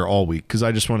be out there all week because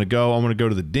I just want to go. I want to go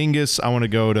to the Dingus. I want to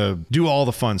go to do all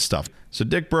the fun stuff. So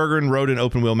Dick Berggren wrote in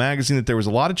Open Wheel magazine that there was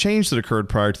a lot of change that occurred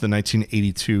prior to the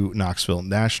 1982 Knoxville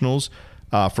Nationals.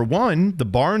 For one, the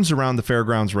barns around the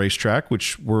Fairgrounds racetrack,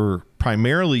 which were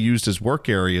primarily used as work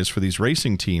areas for these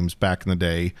racing teams back in the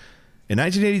day, in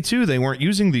 1982, they weren't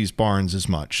using these barns as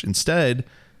much. Instead,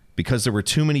 because there were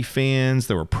too many fans,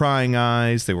 there were prying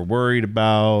eyes, they were worried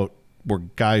about were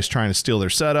guys trying to steal their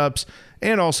setups,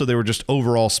 and also there were just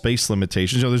overall space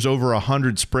limitations. There's over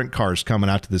 100 sprint cars coming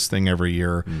out to this thing every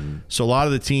year. So a lot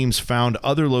of the teams found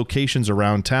other locations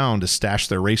around town to stash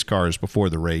their race cars before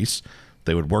the race.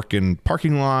 They would work in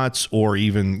parking lots or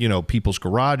even, people's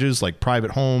garages, like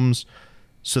private homes.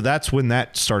 So that's when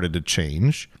that started to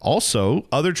change. Also,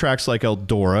 other tracks like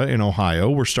Eldora in Ohio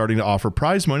were starting to offer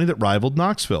prize money that rivaled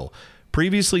Knoxville.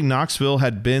 Previously, Knoxville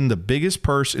had been the biggest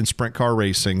purse in sprint car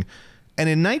racing. And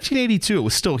in 1982, it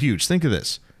was still huge. Think of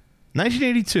this.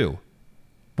 1982,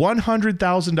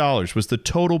 $100,000 was the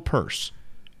total purse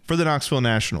for the Knoxville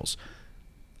Nationals.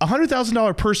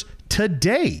 $100,000 purse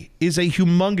today is a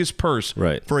humongous purse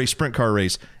for a sprint car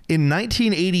race. In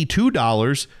 1982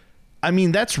 dollars,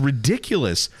 that's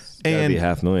ridiculous. And be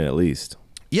 $500,000 at least.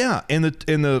 Yeah, and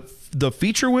the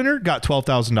feature winner got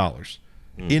 $12,000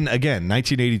 in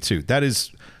 1982. That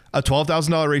is a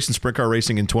 $12,000 race in sprint car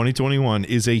racing in 2021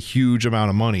 is a huge amount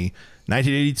of money.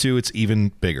 1982, it's even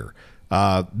bigger.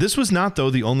 This was not, though,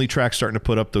 the only track starting to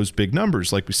put up those big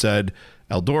numbers. Like we said,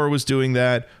 Eldora was doing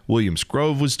that. Williams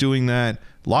Grove was doing that.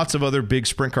 Lots of other big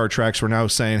sprint car tracks were now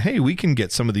saying, hey, we can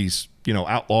get some of these,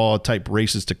 outlaw type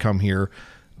races to come here.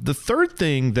 The third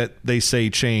thing that they say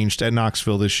changed at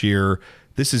Knoxville this year,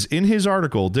 this is in his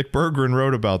article, Dick Berggren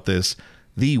wrote about this.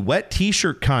 The wet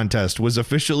T-shirt contest was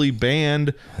officially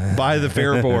banned by the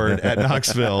Fair Board at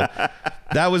Knoxville.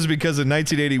 That was because in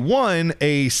 1981,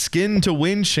 a skin to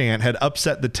win chant had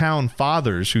upset the town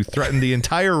fathers who threatened the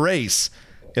entire race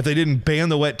if they didn't ban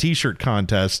the wet T-shirt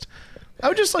contest. I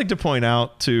would just like to point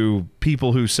out to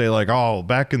people who say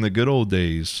back in the good old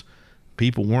days,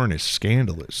 people weren't as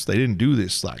scandalous. They didn't do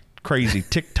this crazy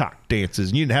TikTok dances,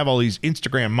 and you didn't have all these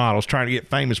Instagram models trying to get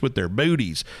famous with their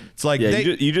booties. It's like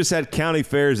you just had county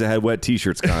fairs that had wet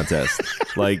T-shirts contest.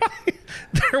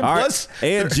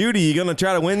 And Judy, you gonna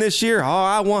try to win this year?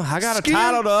 I got a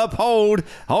title to uphold.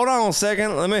 Hold on a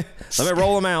second. Let me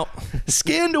roll them out.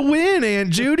 Skin to win, Aunt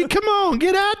Judy. Come on,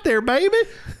 get out there, baby.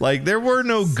 There were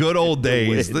no good old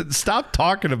days. Stop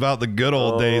talking about the good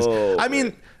old days.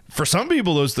 For some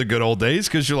people, those are the good old days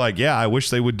because you're like, yeah, I wish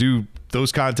they would do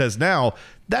those contests now.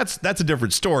 That's a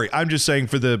different story. I'm just saying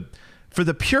for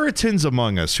the Puritans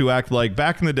among us who act like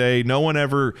back in the day,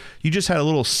 you just had a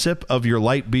little sip of your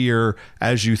light beer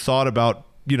as you thought about,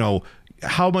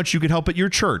 how much you could help at your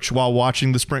church while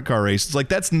watching the sprint car race. It's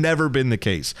that's never been the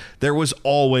case. There was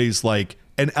always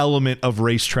an element of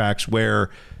racetracks where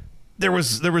there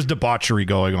was debauchery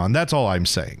going on. That's all I'm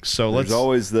saying. So there's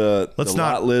always the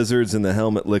lot lizards and the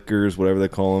helmet lickers, whatever they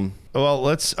call them. Well,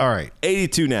 all right.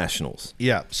 82 Nationals.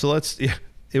 Yeah. So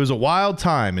it was a wild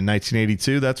time in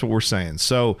 1982. That's what we're saying.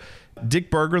 So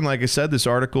Dick Berggren, like I said, this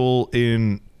article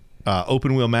in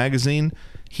Open Wheel Magazine,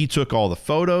 he took all the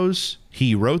photos.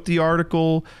 He wrote the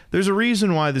article. There's a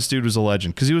reason why this dude was a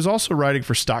legend, because he was also writing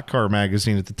for Stock Car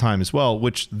Magazine at the time as well,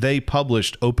 which they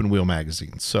published Open Wheel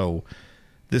Magazine. So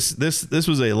This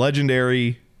was a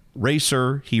legendary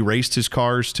racer. He raced his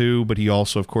cars too, but he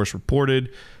also, of course, reported.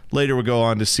 Later would go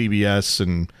on to CBS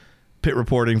and pit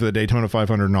reporting for the Daytona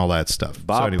 500 and all that stuff.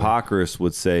 Bob Pockrass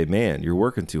would say, man, you're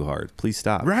working too hard. Please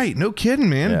stop. Right. No kidding,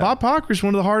 man. Yeah. Bob Pockrass,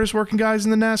 one of the hardest working guys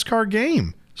in the NASCAR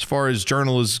game as far as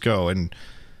journalists go. And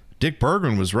Dick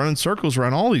Berggren was running circles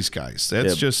around all these guys.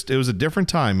 It was a different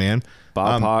time, man.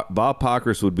 Bob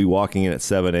Pockrass would be walking in at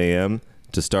 7 a.m.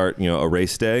 to start, a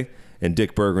race day. And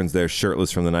Dick Berggren's there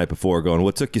shirtless from the night before going,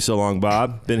 what took you so long,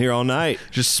 Bob? Been here all night.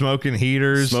 Just smoking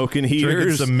heaters.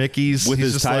 Drinking some Mickeys. With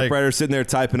his typewriter sitting there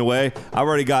typing away. I've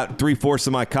already got 3/4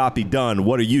 of my copy done.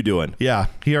 What are you doing? Yeah,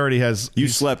 he already has. You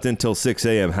slept until 6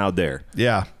 a.m. How dare?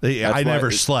 Yeah. I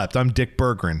never slept. I'm Dick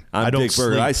Berggren. I don't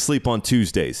sleep. I sleep on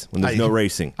Tuesdays when there's no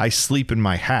racing. I sleep in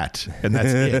my hat, and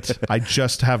that's it. I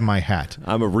just have my hat.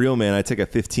 I'm a real man. I take a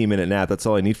 15-minute nap. That's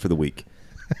all I need for the week.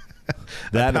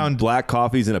 That and black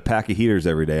coffees and a pack of heaters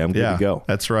every day. I'm good to go.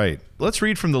 That's right. Let's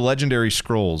read from the legendary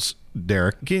scrolls,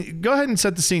 Derek. Go ahead and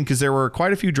set the scene because there were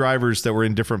quite a few drivers that were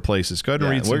in different places. Go ahead and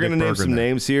read some. We're going to name some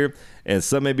names here, and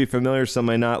some may be familiar, some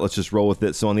may not. Let's just roll with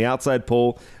it. So on the outside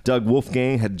pole, Doug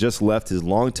Wolfgang had just left his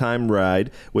longtime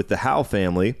ride with the Howe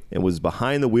family and was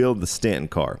behind the wheel of the Stanton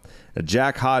car.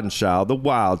 Jack Hodenschild, the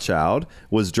wild child,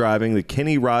 was driving the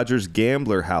Kenny Rogers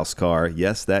Gambler house car.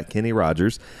 Yes, that Kenny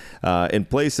Rogers. In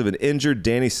place of an injured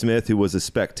Danny Smith, who was a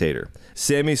spectator.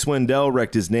 Sammy Swindell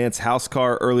wrecked his Nance house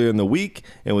car earlier in the week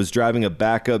and was driving a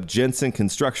backup Jensen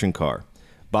construction car.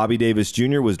 Bobby Davis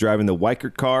Jr. was driving the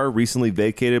Weikert car, recently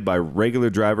vacated by regular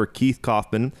driver Keith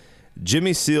Kaufman.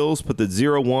 Jimmy Seals put the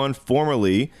 01,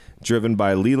 formerly driven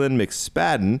by Leland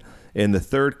McSpadden, in the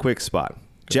third quick spot.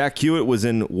 Jack Hewitt was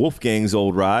in Wolfgang's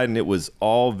old ride, and it was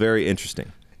all very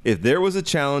interesting. If there was a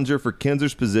challenger for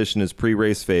Kinser's position as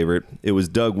pre-race favorite, it was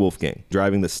Doug Wolfgang,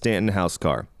 driving the Stanton House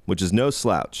car, which is no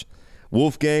slouch.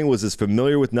 Wolfgang was as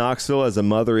familiar with Knoxville as a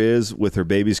mother is with her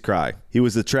baby's cry. He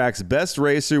was the track's best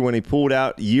racer when he pulled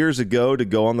out years ago to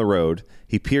go on the road.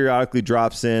 He periodically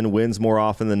drops in, wins more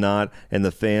often than not, and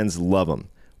the fans love him.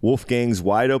 Wolfgang's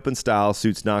wide-open style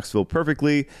suits Knoxville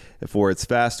perfectly for its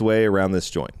fast way around this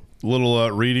joint. Little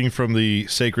reading from the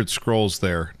sacred scrolls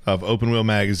there of Open Wheel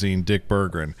Magazine, Dick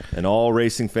Berggren. And all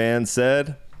racing fans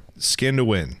said, "Skin to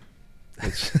win."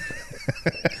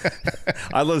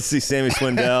 I'd love to see Sammy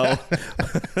Swindell.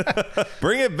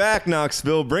 Bring it back,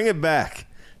 Knoxville. Bring it back.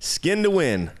 Skin to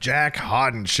win. Jack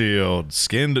Hodenshield.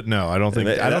 Skin to no. I don't think.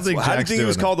 How do you think he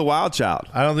was called the Wild Child?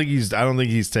 I don't think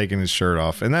he's taking his shirt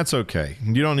off, and that's okay.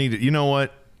 You don't need to. You know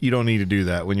what? You don't need to do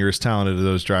that when you're as talented as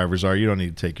those drivers are. You don't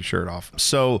need to take your shirt off.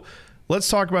 So let's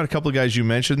talk about a couple of guys you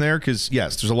mentioned there, because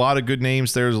yes, there's a lot of good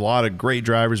names. There's a lot of great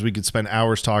drivers we could spend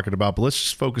hours talking about, but let's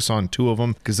just focus on two of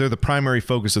them because they're the primary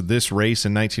focus of this race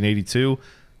in 1982.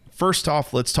 First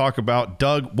off, let's talk about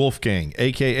Doug Wolfgang,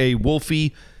 aka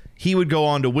Wolfie. He would go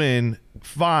on to win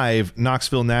 5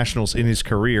 Knoxville Nationals in his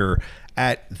career.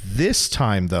 At this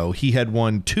time, though, he had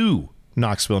won 2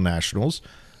 Knoxville Nationals.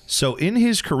 So in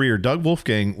his career, Doug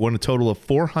Wolfgang won a total of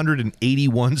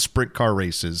 481 sprint car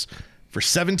races for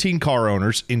 17 car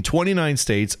owners in 29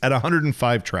 states at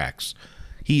 105 tracks.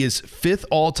 He is 5th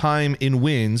all-time in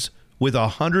wins with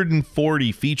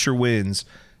 140 feature wins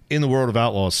in the World of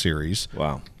Outlaws series.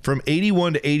 Wow. From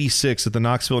 81 to 86 at the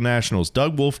Knoxville Nationals,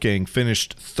 Doug Wolfgang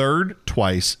finished 3rd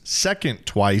twice, 2nd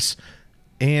twice,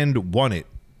 and won it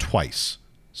twice.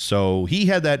 So he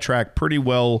had that track pretty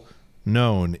well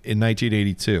known in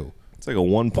 1982. It's like a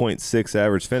 1.6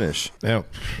 average finish. Yeah,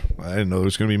 I didn't know there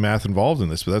was going to be math involved in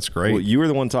this, but that's great. Well, you were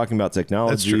the one talking about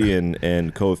technology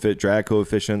and drag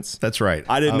coefficients. That's right.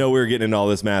 I didn't know we were getting into all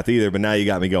this math either, but now you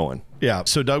got me going. Yeah,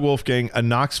 so Doug Wolfgang, a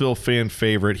Knoxville fan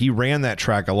favorite. He ran that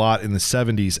track a lot in the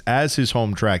 70s as his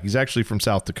home track. He's actually from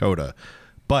South Dakota,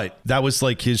 but that was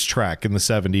like his track in the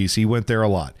 70s. He went there a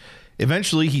lot.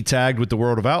 Eventually, he tagged with the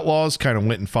World of Outlaws, kind of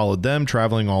went and followed them,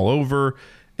 traveling all over.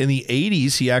 In the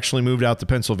 80s, he actually moved out to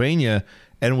Pennsylvania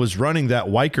and was running that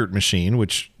Weikert machine,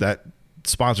 which that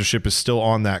sponsorship is still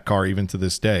on that car even to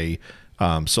this day.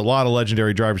 So a lot of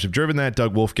legendary drivers have driven that.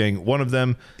 Doug Wolfgang, one of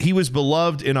them. He was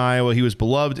beloved in Iowa. He was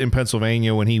beloved in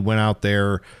Pennsylvania when he went out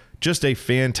there. Just a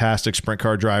fantastic sprint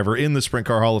car driver in the Sprint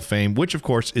Car Hall of Fame, which, of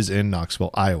course, is in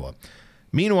Knoxville, Iowa.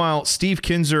 Meanwhile, Steve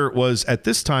Kinser was, at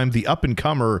this time, the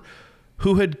up-and-comer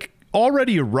who had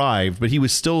already arrived, but he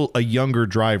was still a younger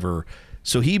driver.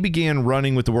 So he began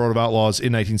running with the World of Outlaws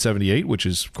in 1978, which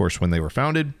is, of course, when they were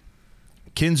founded.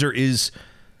 Kinser is,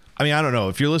 I mean, I don't know.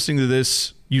 If you're listening to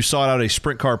this, you sought out a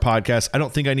Sprint Car podcast. I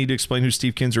don't think I need to explain who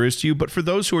Steve Kinser is to you, but for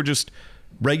those who are just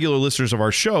regular listeners of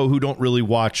our show who don't really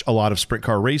watch a lot of sprint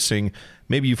car racing,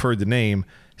 maybe you've heard the name.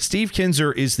 Steve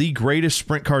Kinser is the greatest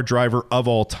sprint car driver of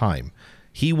all time.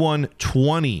 He won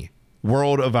 20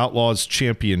 World of Outlaws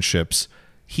championships.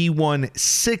 He won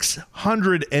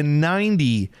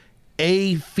 690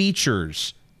 A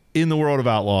features in the World of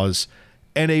Outlaws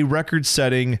and a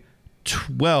record-setting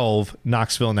 12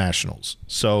 Knoxville Nationals.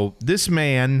 So this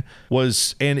man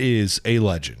was and is a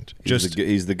legend.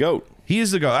 He's the GOAT. He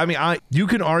is the GOAT. I mean, you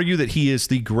can argue that he is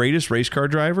the greatest race car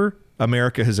driver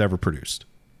America has ever produced.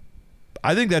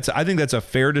 I think that's a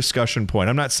fair discussion point.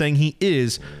 I'm not saying he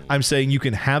is. I'm saying you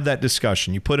can have that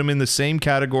discussion. You put him in the same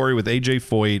category with AJ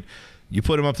Foyt. You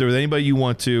put him up there with anybody you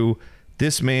want to.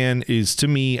 This man is, to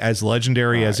me, as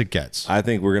legendary as it gets. I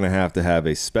think we're going to have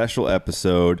a special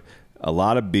episode, a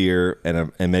lot of beer,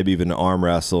 and maybe even an arm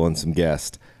wrestle and some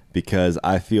guests, because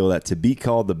I feel that to be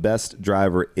called the best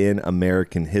driver in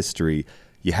American history,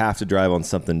 you have to drive on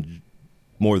something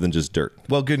more than just dirt.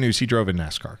 Well, good news, he drove in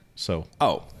NASCAR. So,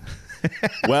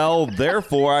 well,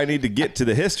 therefore, I need to get to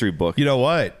the history book. You know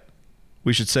what?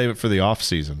 We should save it for the off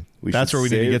season. That's where we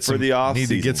need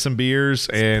to get some beers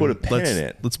and put a pin in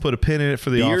it. Let's put a pin in it for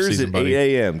the off season, buddy. Beers at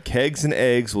 8 a.m. Kegs and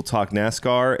Eggs. We'll talk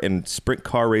NASCAR and sprint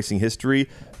car racing history.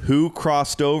 Who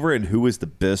crossed over and who is the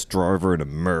best driver in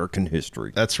American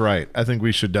history? That's right. I think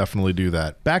we should definitely do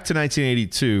that. Back to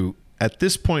 1982. At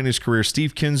this point in his career,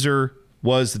 Steve Kinser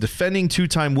was the defending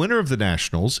 2-time winner of the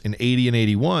Nationals in 80 and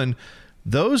 81.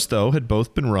 Those, though, had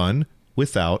both been run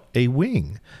without a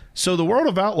wing. So the World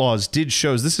of Outlaws did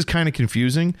shows. This is kind of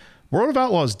confusing. World of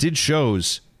Outlaws did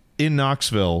shows in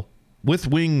Knoxville with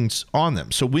wings on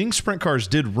them. So wing sprint cars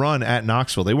did run at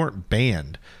Knoxville. They weren't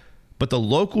banned. But the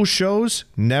local shows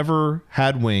never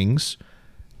had wings,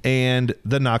 and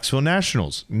the Knoxville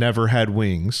Nationals never had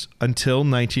wings until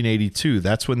 1982.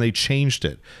 That's when they changed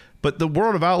it. But the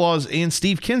World of Outlaws and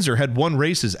Steve Kinser had won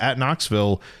races at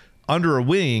Knoxville under a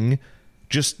wing,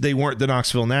 just they weren't the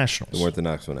Knoxville Nationals. They weren't the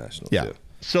Knoxville Nationals. Yeah.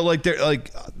 So they're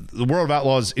like the World of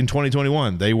Outlaws in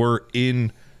 2021, they were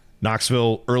in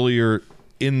Knoxville earlier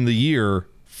in the year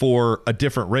for a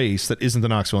different race that isn't the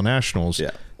Knoxville Nationals.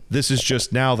 Yeah. This is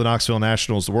just now the Knoxville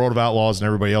Nationals, the World of Outlaws, and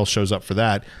everybody else shows up for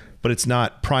that. But it's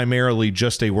not primarily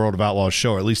just a World of Outlaws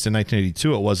show. Or at least in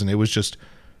 1982, it wasn't. It was just,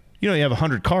 you have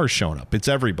 100 cars showing up. It's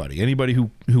everybody. Anybody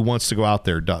who wants to go out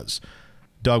there does.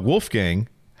 Doug Wolfgang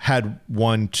had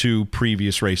won 2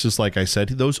 previous races. Like I said,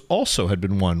 those also had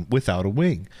been won without a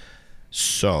wing.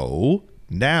 So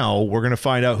now we're going to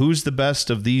find out who's the best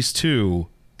of these two.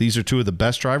 These are 2 of the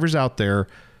best drivers out there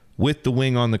with the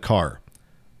wing on the car.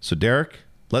 So Derek,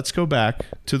 let's go back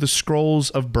to the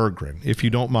scrolls of Berggren, if you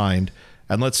don't mind,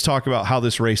 and let's talk about how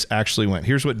this race actually went.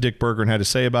 Here's what Dick Berggren had to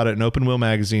say about it in Open Wheel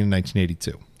magazine in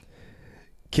 1982.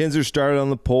 Kinser started on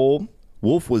the pole.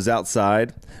 Wolf was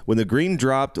outside. When the green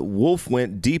dropped, Wolf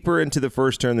went deeper into the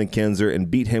first turn than Kinser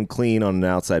and beat him clean on an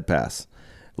outside pass.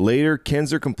 Later,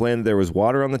 Kinser complained that there was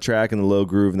water on the track in the low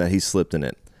groove and that he slipped in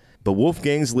it. But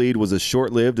Wolfgang's lead was as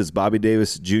short-lived as Bobby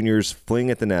Davis Jr.'s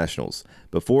fling at the Nationals.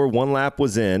 Before one lap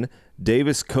was in,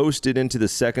 Davis coasted into the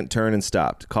second turn and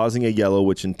stopped, causing a yellow,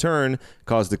 which in turn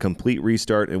caused a complete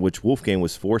restart in which Wolfgang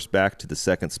was forced back to the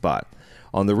second spot.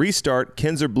 On the restart,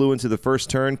 Kinser blew into the first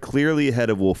turn, clearly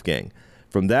ahead of Wolfgang.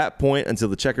 From that point until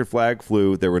the checkered flag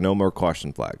flew, there were no more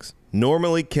caution flags.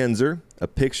 Normally Kinser, a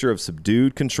picture of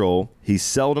subdued control, he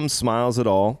seldom smiles at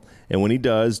all, and when he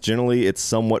does, generally it's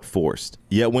somewhat forced.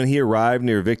 Yet when he arrived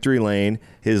near victory lane,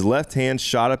 his left hand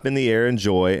shot up in the air in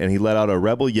joy, and he let out a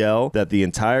rebel yell that the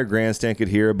entire grandstand could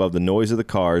hear above the noise of the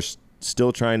cars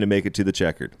still trying to make it to the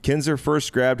checkered. Kinser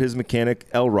first grabbed his mechanic,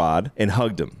 Elrod, and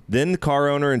hugged him. Then the car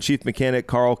owner and chief mechanic,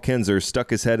 Carl Kinser, stuck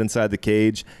his head inside the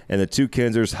cage, and the 2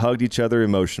 Kinsers hugged each other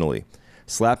emotionally,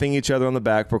 slapping each other on the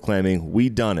back, proclaiming, "We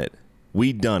done it.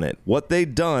 We done it." What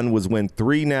they'd done was win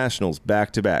 3 Nationals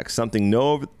back-to-back, something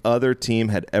no other team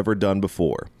had ever done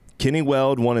before. Kenny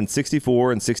Weld won in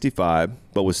 64 and 65,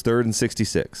 but was 3rd in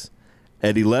 66.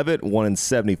 Eddie Levitt won in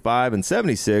 75 and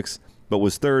 76, but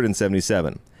was 3rd in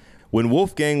 77. When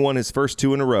Wolfgang won his first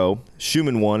 2 in a row,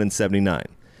 Schumann won in 79,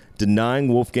 denying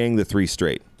Wolfgang the 3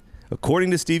 straight.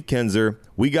 According to Steve Kinser,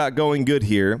 "We got going good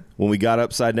here when we got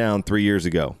upside down 3 years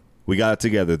ago. We got it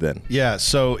together then." Yeah,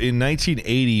 so in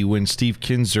 1980, when Steve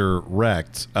Kinser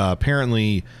wrecked,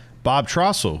 apparently Bob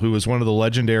Trossel, who was one of the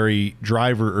legendary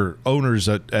owners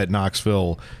at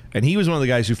Knoxville, and he was one of the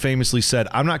guys who famously said,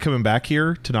 "I'm not coming back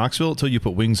here to Knoxville until you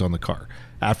put wings on the car,"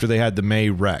 after they had the May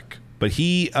wreck. But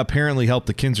he apparently helped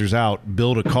the Kinsers out,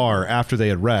 build a car after they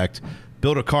had wrecked,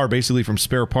 built a car basically from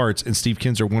spare parts, and Steve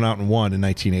Kinser went out and won in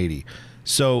 1980.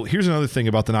 So here's another thing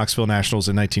about the Knoxville Nationals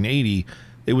in 1980.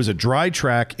 It was a dry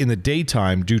track in the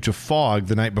daytime due to fog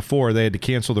the night before. They had to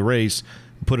cancel the race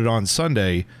and put it on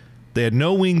Sunday. They had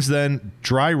no wings then,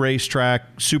 dry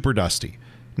racetrack, super dusty.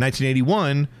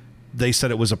 1981, they said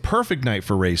it was a perfect night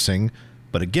for racing,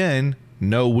 but again,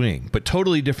 no wing, but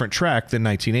totally different track than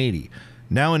 1980.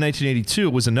 Now in 1982,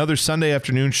 it was another Sunday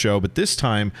afternoon show, but this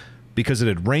time, because it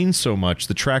had rained so much,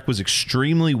 the track was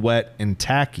extremely wet and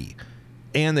tacky,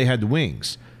 and they had the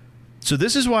wings. So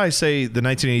this is why I say the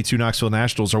 1982 Knoxville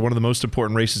Nationals are one of the most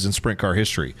important races in sprint car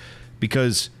history,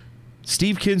 because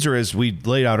Steve Kinser, as we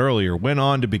laid out earlier, went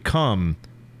on to become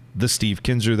the Steve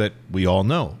Kinser that we all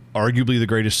know, arguably the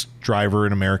greatest driver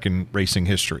in American racing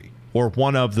history, or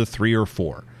one of the 3 or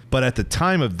 4. But at the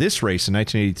time of this race in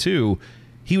 1982,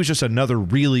 he was just another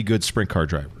really good sprint car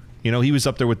driver. He was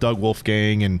up there with Doug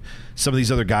Wolfgang and some of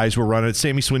these other guys who were running it.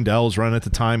 Sammy Swindell was running at the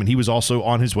time, and he was also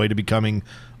on his way to becoming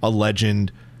a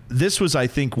legend. This was, I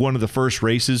think, one of the first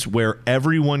races where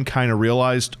everyone kind of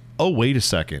realized, oh, wait a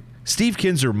second. Steve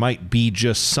Kinser might be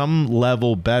just some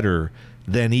level better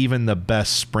than even the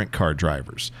best sprint car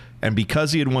drivers. And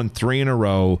because he had won 3 in a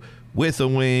row, with a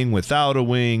wing, without a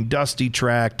wing, dusty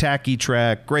track, tacky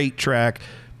track, great track,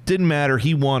 didn't matter,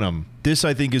 he won them. This,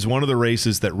 I think, is one of the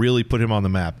races that really put him on the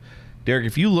map. Derek,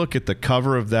 if you look at the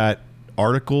cover of that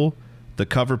article, the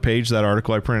cover page of that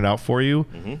article I printed out for you,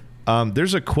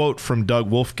 there's a quote from Doug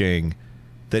Wolfgang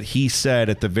that he said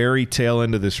at the very tail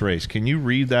end of this race. Can you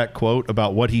read that quote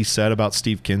about what he said about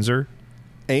Steve Kinser?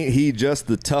 "Ain't he just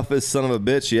the toughest son of a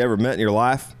bitch you ever met in your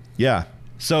life?" Yeah.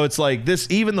 So it's like this,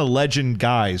 even the legend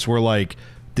guys were like,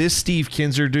 This Steve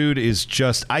Kinser dude is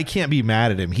just, I can't be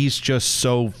mad at him. He's just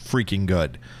so freaking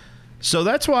good. So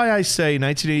that's why I say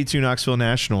 1982 Knoxville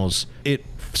Nationals, it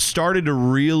started to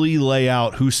really lay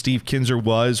out who Steve Kinser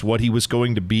was, what he was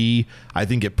going to be. I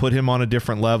think it put him on a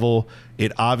different level.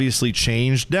 It obviously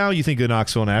changed. Now you think of the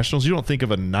Knoxville Nationals, you don't think of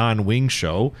a non-wing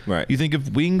show. Right. You think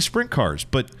of wing sprint cars.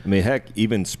 But I mean, heck,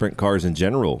 even sprint cars in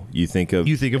general. You think of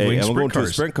wing I'm sprint going cars. to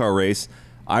a sprint car race.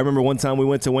 I remember one time we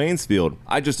went to Waynesfield.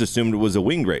 I just assumed it was a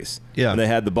wing race. Yeah. And they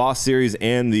had the Boss Series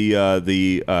and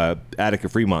the Attica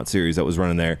Fremont Series that was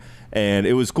running there. And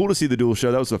it was cool to see the dual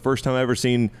show. That was the first time I ever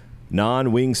seen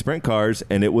non-wing sprint cars,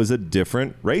 and it was a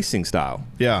different racing style.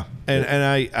 Yeah, and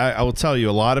I will tell you,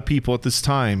 a lot of people at this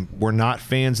time were not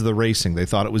fans of the racing. They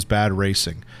thought it was bad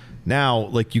racing. Now,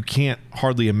 like, you can't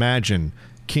hardly imagine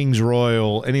Kings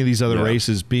Royal, any of these other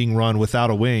races being run without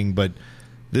a wing, but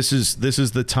this is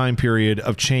the time period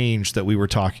of change that we were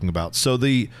talking about. So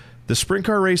the sprint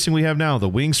car racing we have now, the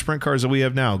wing sprint cars that we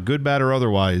have now, good, bad, or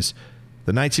otherwise,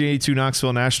 the 1982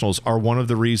 Knoxville Nationals are one of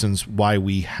the reasons why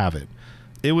we have it.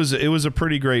 It was a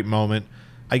pretty great moment.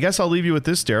 I guess I'll leave you with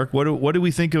this, Derek. What do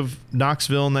we think of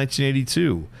Knoxville in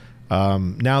 1982?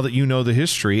 Now that you know the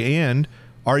history, and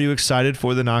are you excited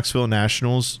for the Knoxville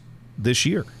Nationals this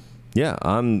year? Yeah,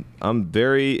 I'm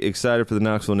very excited for the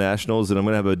Knoxville Nationals, and I'm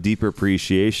going to have a deeper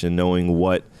appreciation knowing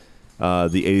what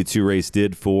the 82 race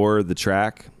did for the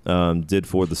track, did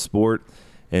for the sport,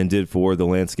 and did for the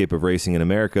landscape of racing in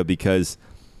America, because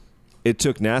it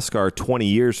took NASCAR 20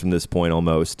 years from this point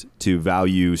almost to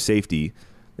value safety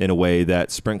in a way that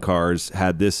sprint cars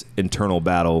had this internal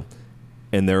battle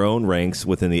in their own ranks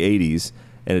within the 80s,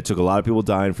 and it took a lot of people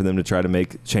dying for them to try to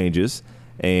make changes.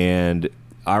 And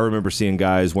I remember seeing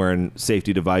guys wearing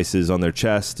safety devices on their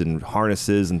chest and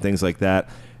harnesses and things like that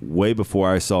way before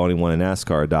I saw anyone in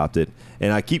NASCAR adopt it.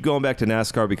 And I keep going back to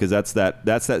NASCAR because that's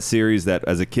that series that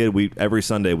as a kid every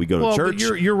Sunday we go to church.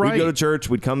 You're right. We go to church.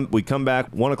 We come back.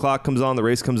 1 o'clock comes on. The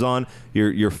race comes on.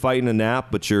 You're fighting a nap,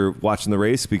 but you're watching the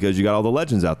race because you got all the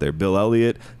legends out there: Bill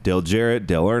Elliott, Dale Jarrett,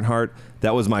 Dale Earnhardt.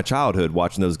 That was my childhood,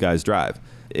 watching those guys drive.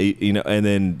 And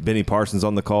then Benny Parsons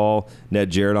on the call, Ned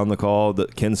Jarrett on the call,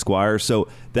 Ken Squire. So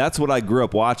that's what I grew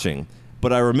up watching.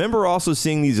 But I remember also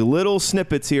seeing these little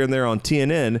snippets here and there on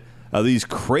TNN of these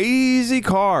crazy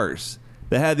cars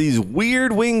that had these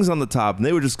weird wings on the top, and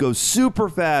they would just go super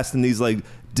fast in these like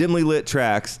dimly lit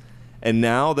tracks. And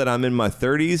now that I'm in my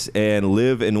 30s and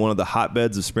live in one of the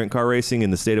hotbeds of sprint car racing in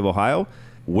the state of Ohio,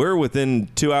 we're within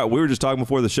 2 hours. We were just talking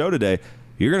before the show today.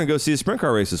 You're going to go see a sprint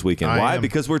car race this weekend. Why?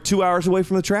 Because we're 2 hours away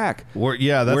from the track. We're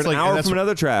an hour from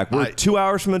another track. We're 2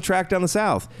 hours from the track down the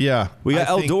south. Yeah. We got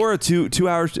Eldora 2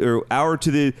 hours or hour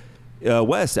to the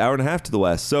west, hour and a half to the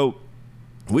west. So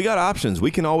we got options.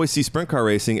 We can always see sprint car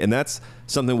racing, and that's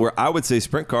something where I would say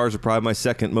sprint cars are probably my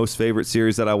second most favorite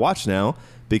series that I watch now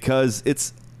because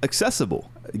it's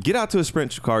accessible. Get out to a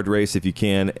sprint car race if you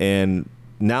can, and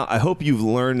now I hope you've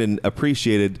learned and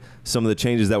appreciated some of the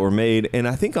changes that were made, and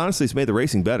I think honestly it's made the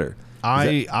racing better.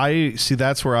 I see.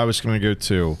 That's where I was going to go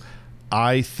to.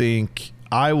 I think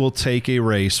I will take a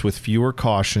race with fewer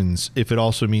cautions if it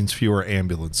also means fewer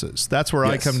ambulances. That's where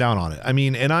I come down on it. I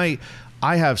mean, and I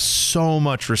have so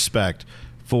much respect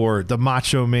for the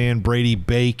Macho Man Brady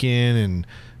Bacon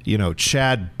and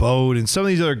Chad Bode and some of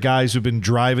these other guys who've been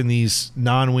driving these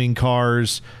non-wing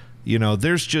cars.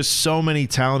 There's just so many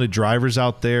talented drivers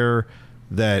out there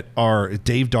that are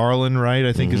Dave Darlin, right?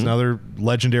 I think is another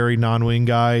legendary non-wing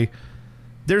guy.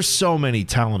 There's so many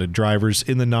talented drivers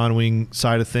in the non-wing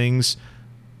side of things,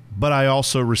 but I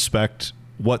also respect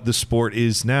what the sport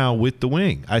is now with the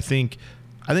wing. I think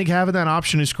having that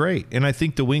option is great, and I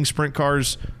think the wing sprint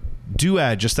cars do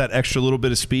add just that extra little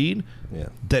bit of speed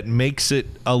that makes it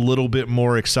a little bit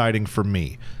more exciting for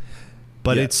me.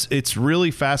 But it's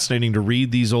really fascinating to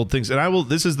read these old things. And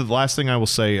this is the last thing I will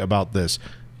say about this.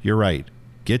 You're right.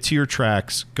 Get to your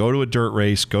tracks, go to a dirt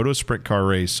race, go to a sprint car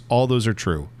race. All those are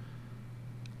true.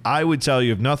 I would tell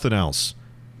you, if nothing else,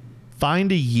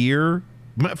 find the year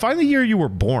you were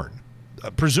born.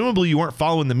 Presumably you weren't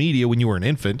following the media when you were an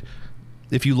infant.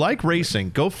 If you like racing,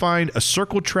 go find a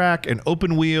circle track, an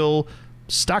open wheel,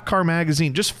 stock car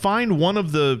magazine. Just find one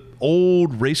of the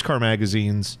old race car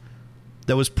magazines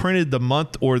that was printed the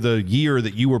month or the year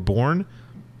that you were born.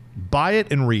 Buy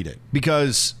it and read it,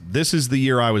 because this is the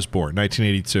year I was born,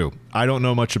 1982. I don't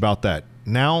know much about that.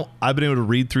 Now I've been able to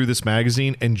read through this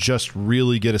magazine and just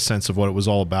really get a sense of what it was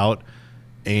all about.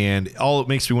 And all it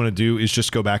makes me want to do is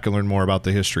just go back and learn more about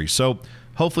the history. So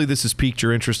hopefully this has piqued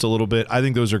your interest a little bit. I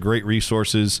think those are great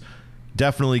resources.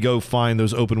 Definitely go find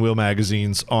those open wheel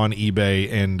magazines on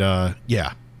eBay and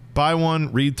buy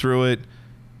one, read through it.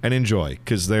 and enjoy,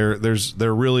 because they're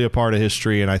really a part of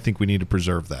history, and I think we need to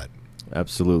preserve that.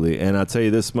 Absolutely. And I'll tell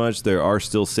you this much, there are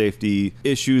still safety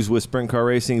issues with sprint car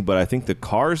racing, but I think the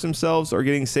cars themselves are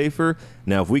getting safer.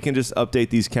 Now, if we can just update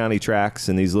these county tracks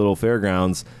and these little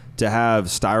fairgrounds to have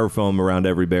styrofoam around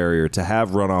every barrier, to have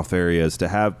runoff areas, to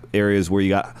have areas where you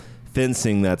got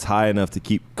fencing that's high enough to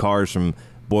keep cars from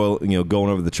going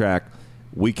over the track,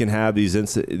 we can have these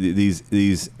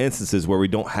instances where we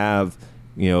don't have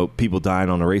people dying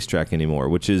on a racetrack anymore,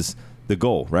 which is the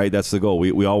goal, right? That's the goal.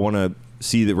 We all want to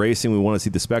see the racing, we want to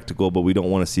see the spectacle, but we don't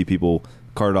want to see people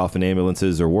carted off in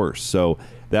ambulances or worse. So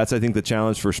that's, I think, the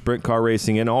challenge for sprint car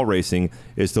racing and all racing,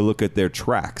 is to look at their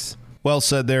tracks. Well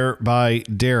said there by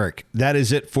Derek. That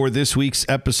is it for this week's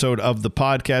episode of the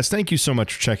podcast. Thank you so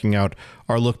much for checking out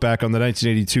our look back on the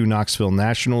 1982 Knoxville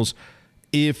Nationals.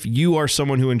 If you are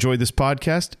someone who enjoyed this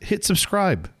podcast, hit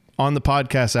subscribe on the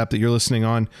podcast app that you're listening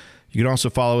on. You can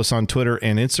also follow us on Twitter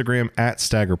and Instagram at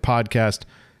Stagger Podcast.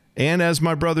 And as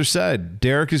my brother said,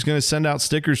 Derek is going to send out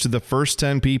stickers to the first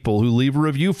 10 people who leave a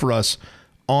review for us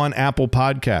on Apple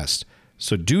Podcast.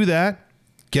 So do that,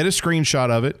 get a screenshot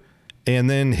of it, and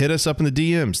then hit us up in the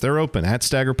DMs. They're open at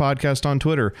Stagger Podcast on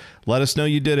Twitter. Let us know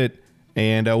you did it,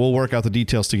 and we'll work out the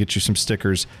details to get you some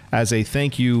stickers as a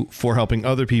thank you for helping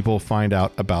other people find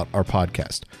out about our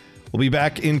podcast. We'll be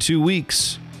back in 2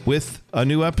 weeks with a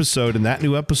new episode, and that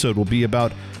new episode will be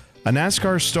about a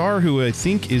NASCAR star who I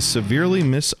think is severely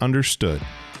misunderstood.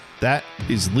 That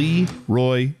is Lee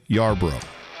Roy Yarbrough.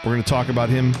 We're going to talk about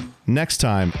him next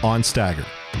time on Stagger.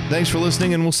 Thanks for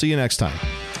listening, and we'll see you next time.